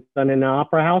 When it's done in an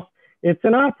opera house, it's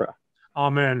an opera.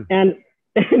 Amen. And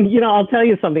I'll tell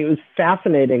you something. It was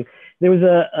fascinating. There was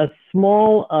a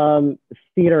small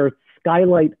theater,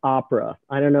 Skylight Opera.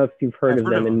 I don't know if you've heard of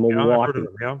them in Milwaukee.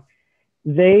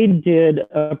 They did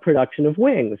a production of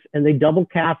Wings, and they double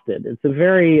casted. It's a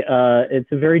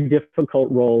very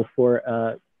difficult role for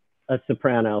a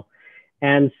soprano.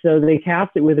 And so they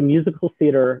cast it with a musical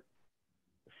theater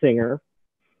singer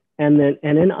and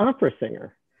an opera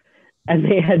singer. And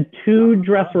they had 2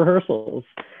 dress rehearsals.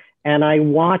 and I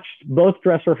watched both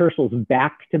dress rehearsals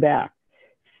back to back.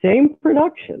 Same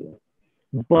production,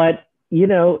 but, you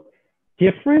know,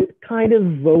 different kind of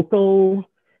vocal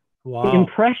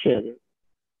impression.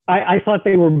 I thought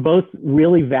they were both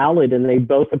really valid, and they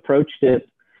both approached it,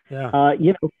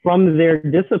 you know, from their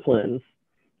disciplines.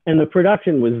 And the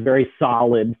production was very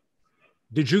solid.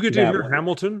 Did you get to hear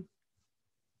Hamilton?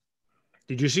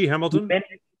 Did you see Hamilton?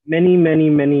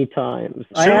 Many times.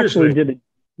 Seriously? I actually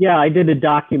I did a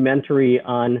documentary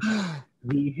on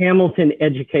the Hamilton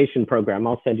education program.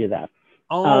 I'll send you that.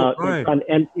 Oh, right. It's on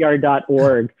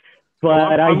npr.org.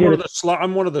 But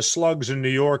I'm one of the slugs in New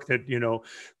York that, you know,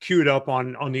 queued up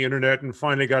on the internet and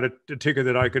finally got a ticket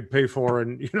that I could pay for.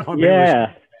 And, you know, I mean, it was,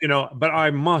 you know, but I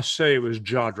must say it was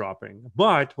jaw dropping.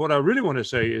 But what I really want to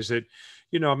say is that,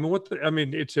 you know, I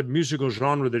mean, it's a musical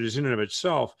genre that is in and of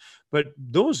itself, but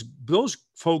those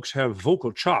folks have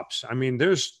vocal chops. I mean,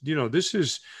 there's, you know, this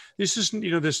is, you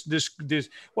know, this,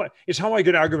 what, it's how I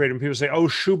get aggravated when people say, oh,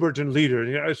 Schubert and Lieder,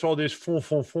 you know, it's all this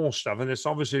fond stuff. And it's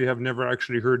obviously have never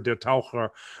actually heard Der Taucher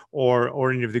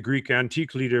or any of the Greek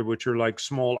antique Lieder, which are like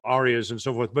small arias and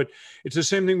so forth. But it's the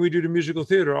same thing we do to musical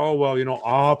theater. Oh, well, you know,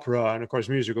 opera and of course,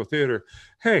 musical theater.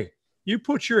 Hey, you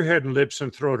put your head and lips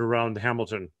and throat around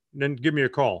Hamilton, then give me a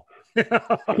call.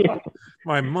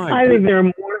 My mind. I think there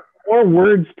are more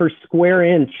words per square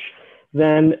inch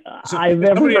than I've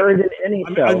ever heard in any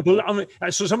show.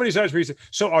 So somebody's asked me,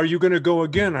 so are you going to go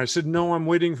again? I said, no, I'm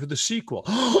waiting for the sequel.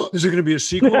 Is there going to be a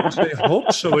sequel? I said, I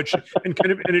hope so. It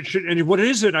should, and what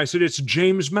is it? I said, it's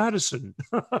James Madison.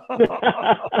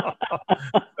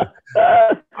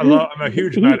 I'm a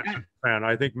huge Madison fan.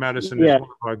 I think Madison is one of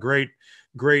our great,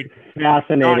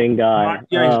 fascinating guy.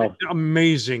 He's an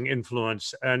amazing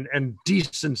influence and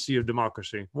decency of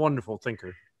democracy. Wonderful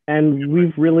thinker. And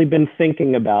we've really been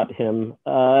thinking about him,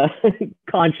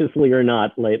 consciously or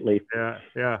not, lately.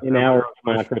 In our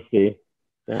democracy,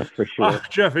 that's for sure.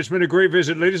 Jeff, it's been a great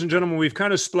visit, ladies and gentlemen. We've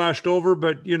kind of splashed over,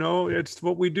 but you know, it's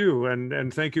what we do.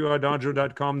 And thank you,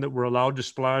 IDAGIO.com, that we're allowed to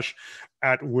splash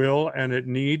at will and at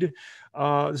need. This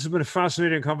has been a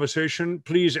fascinating conversation.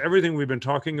 Please, everything we've been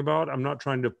talking about, I'm not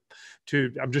trying to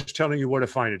I'm just telling you where to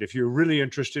find it. If you're really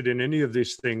interested in any of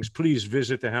these things, please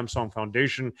visit the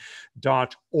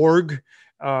hamsongfoundation.org,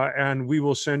 and we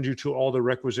will send you to all the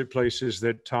requisite places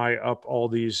that tie up all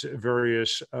these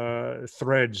various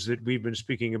threads that we've been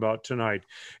speaking about tonight.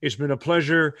 It's been a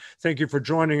pleasure. Thank you for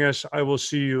joining us. I will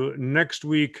see you next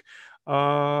week.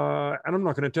 And I'm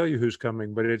not going to tell you who's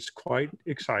coming, but it's quite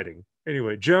exciting.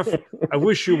 Anyway, Jeff, I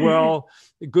wish you well.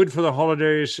 Good for the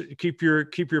holidays. Keep your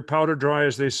powder dry,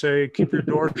 as they say. Keep your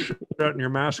door shut and your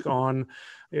mask on.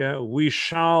 Yeah, we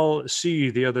shall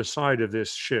see the other side of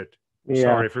this shit. Yeah,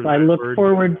 sorry for that I look word.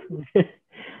 forward.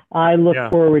 I look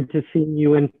forward to seeing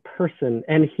you in person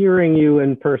and hearing you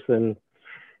in person.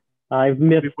 I have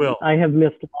missed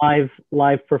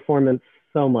live performance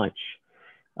so much.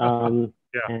 And,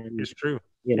 it's true.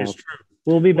 You know, it's true.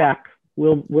 We'll be back.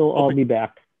 We'll all be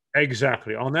back.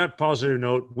 Exactly. On that positive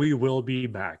note, we will be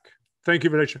back. Thank you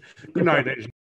very much. Good night, ladies.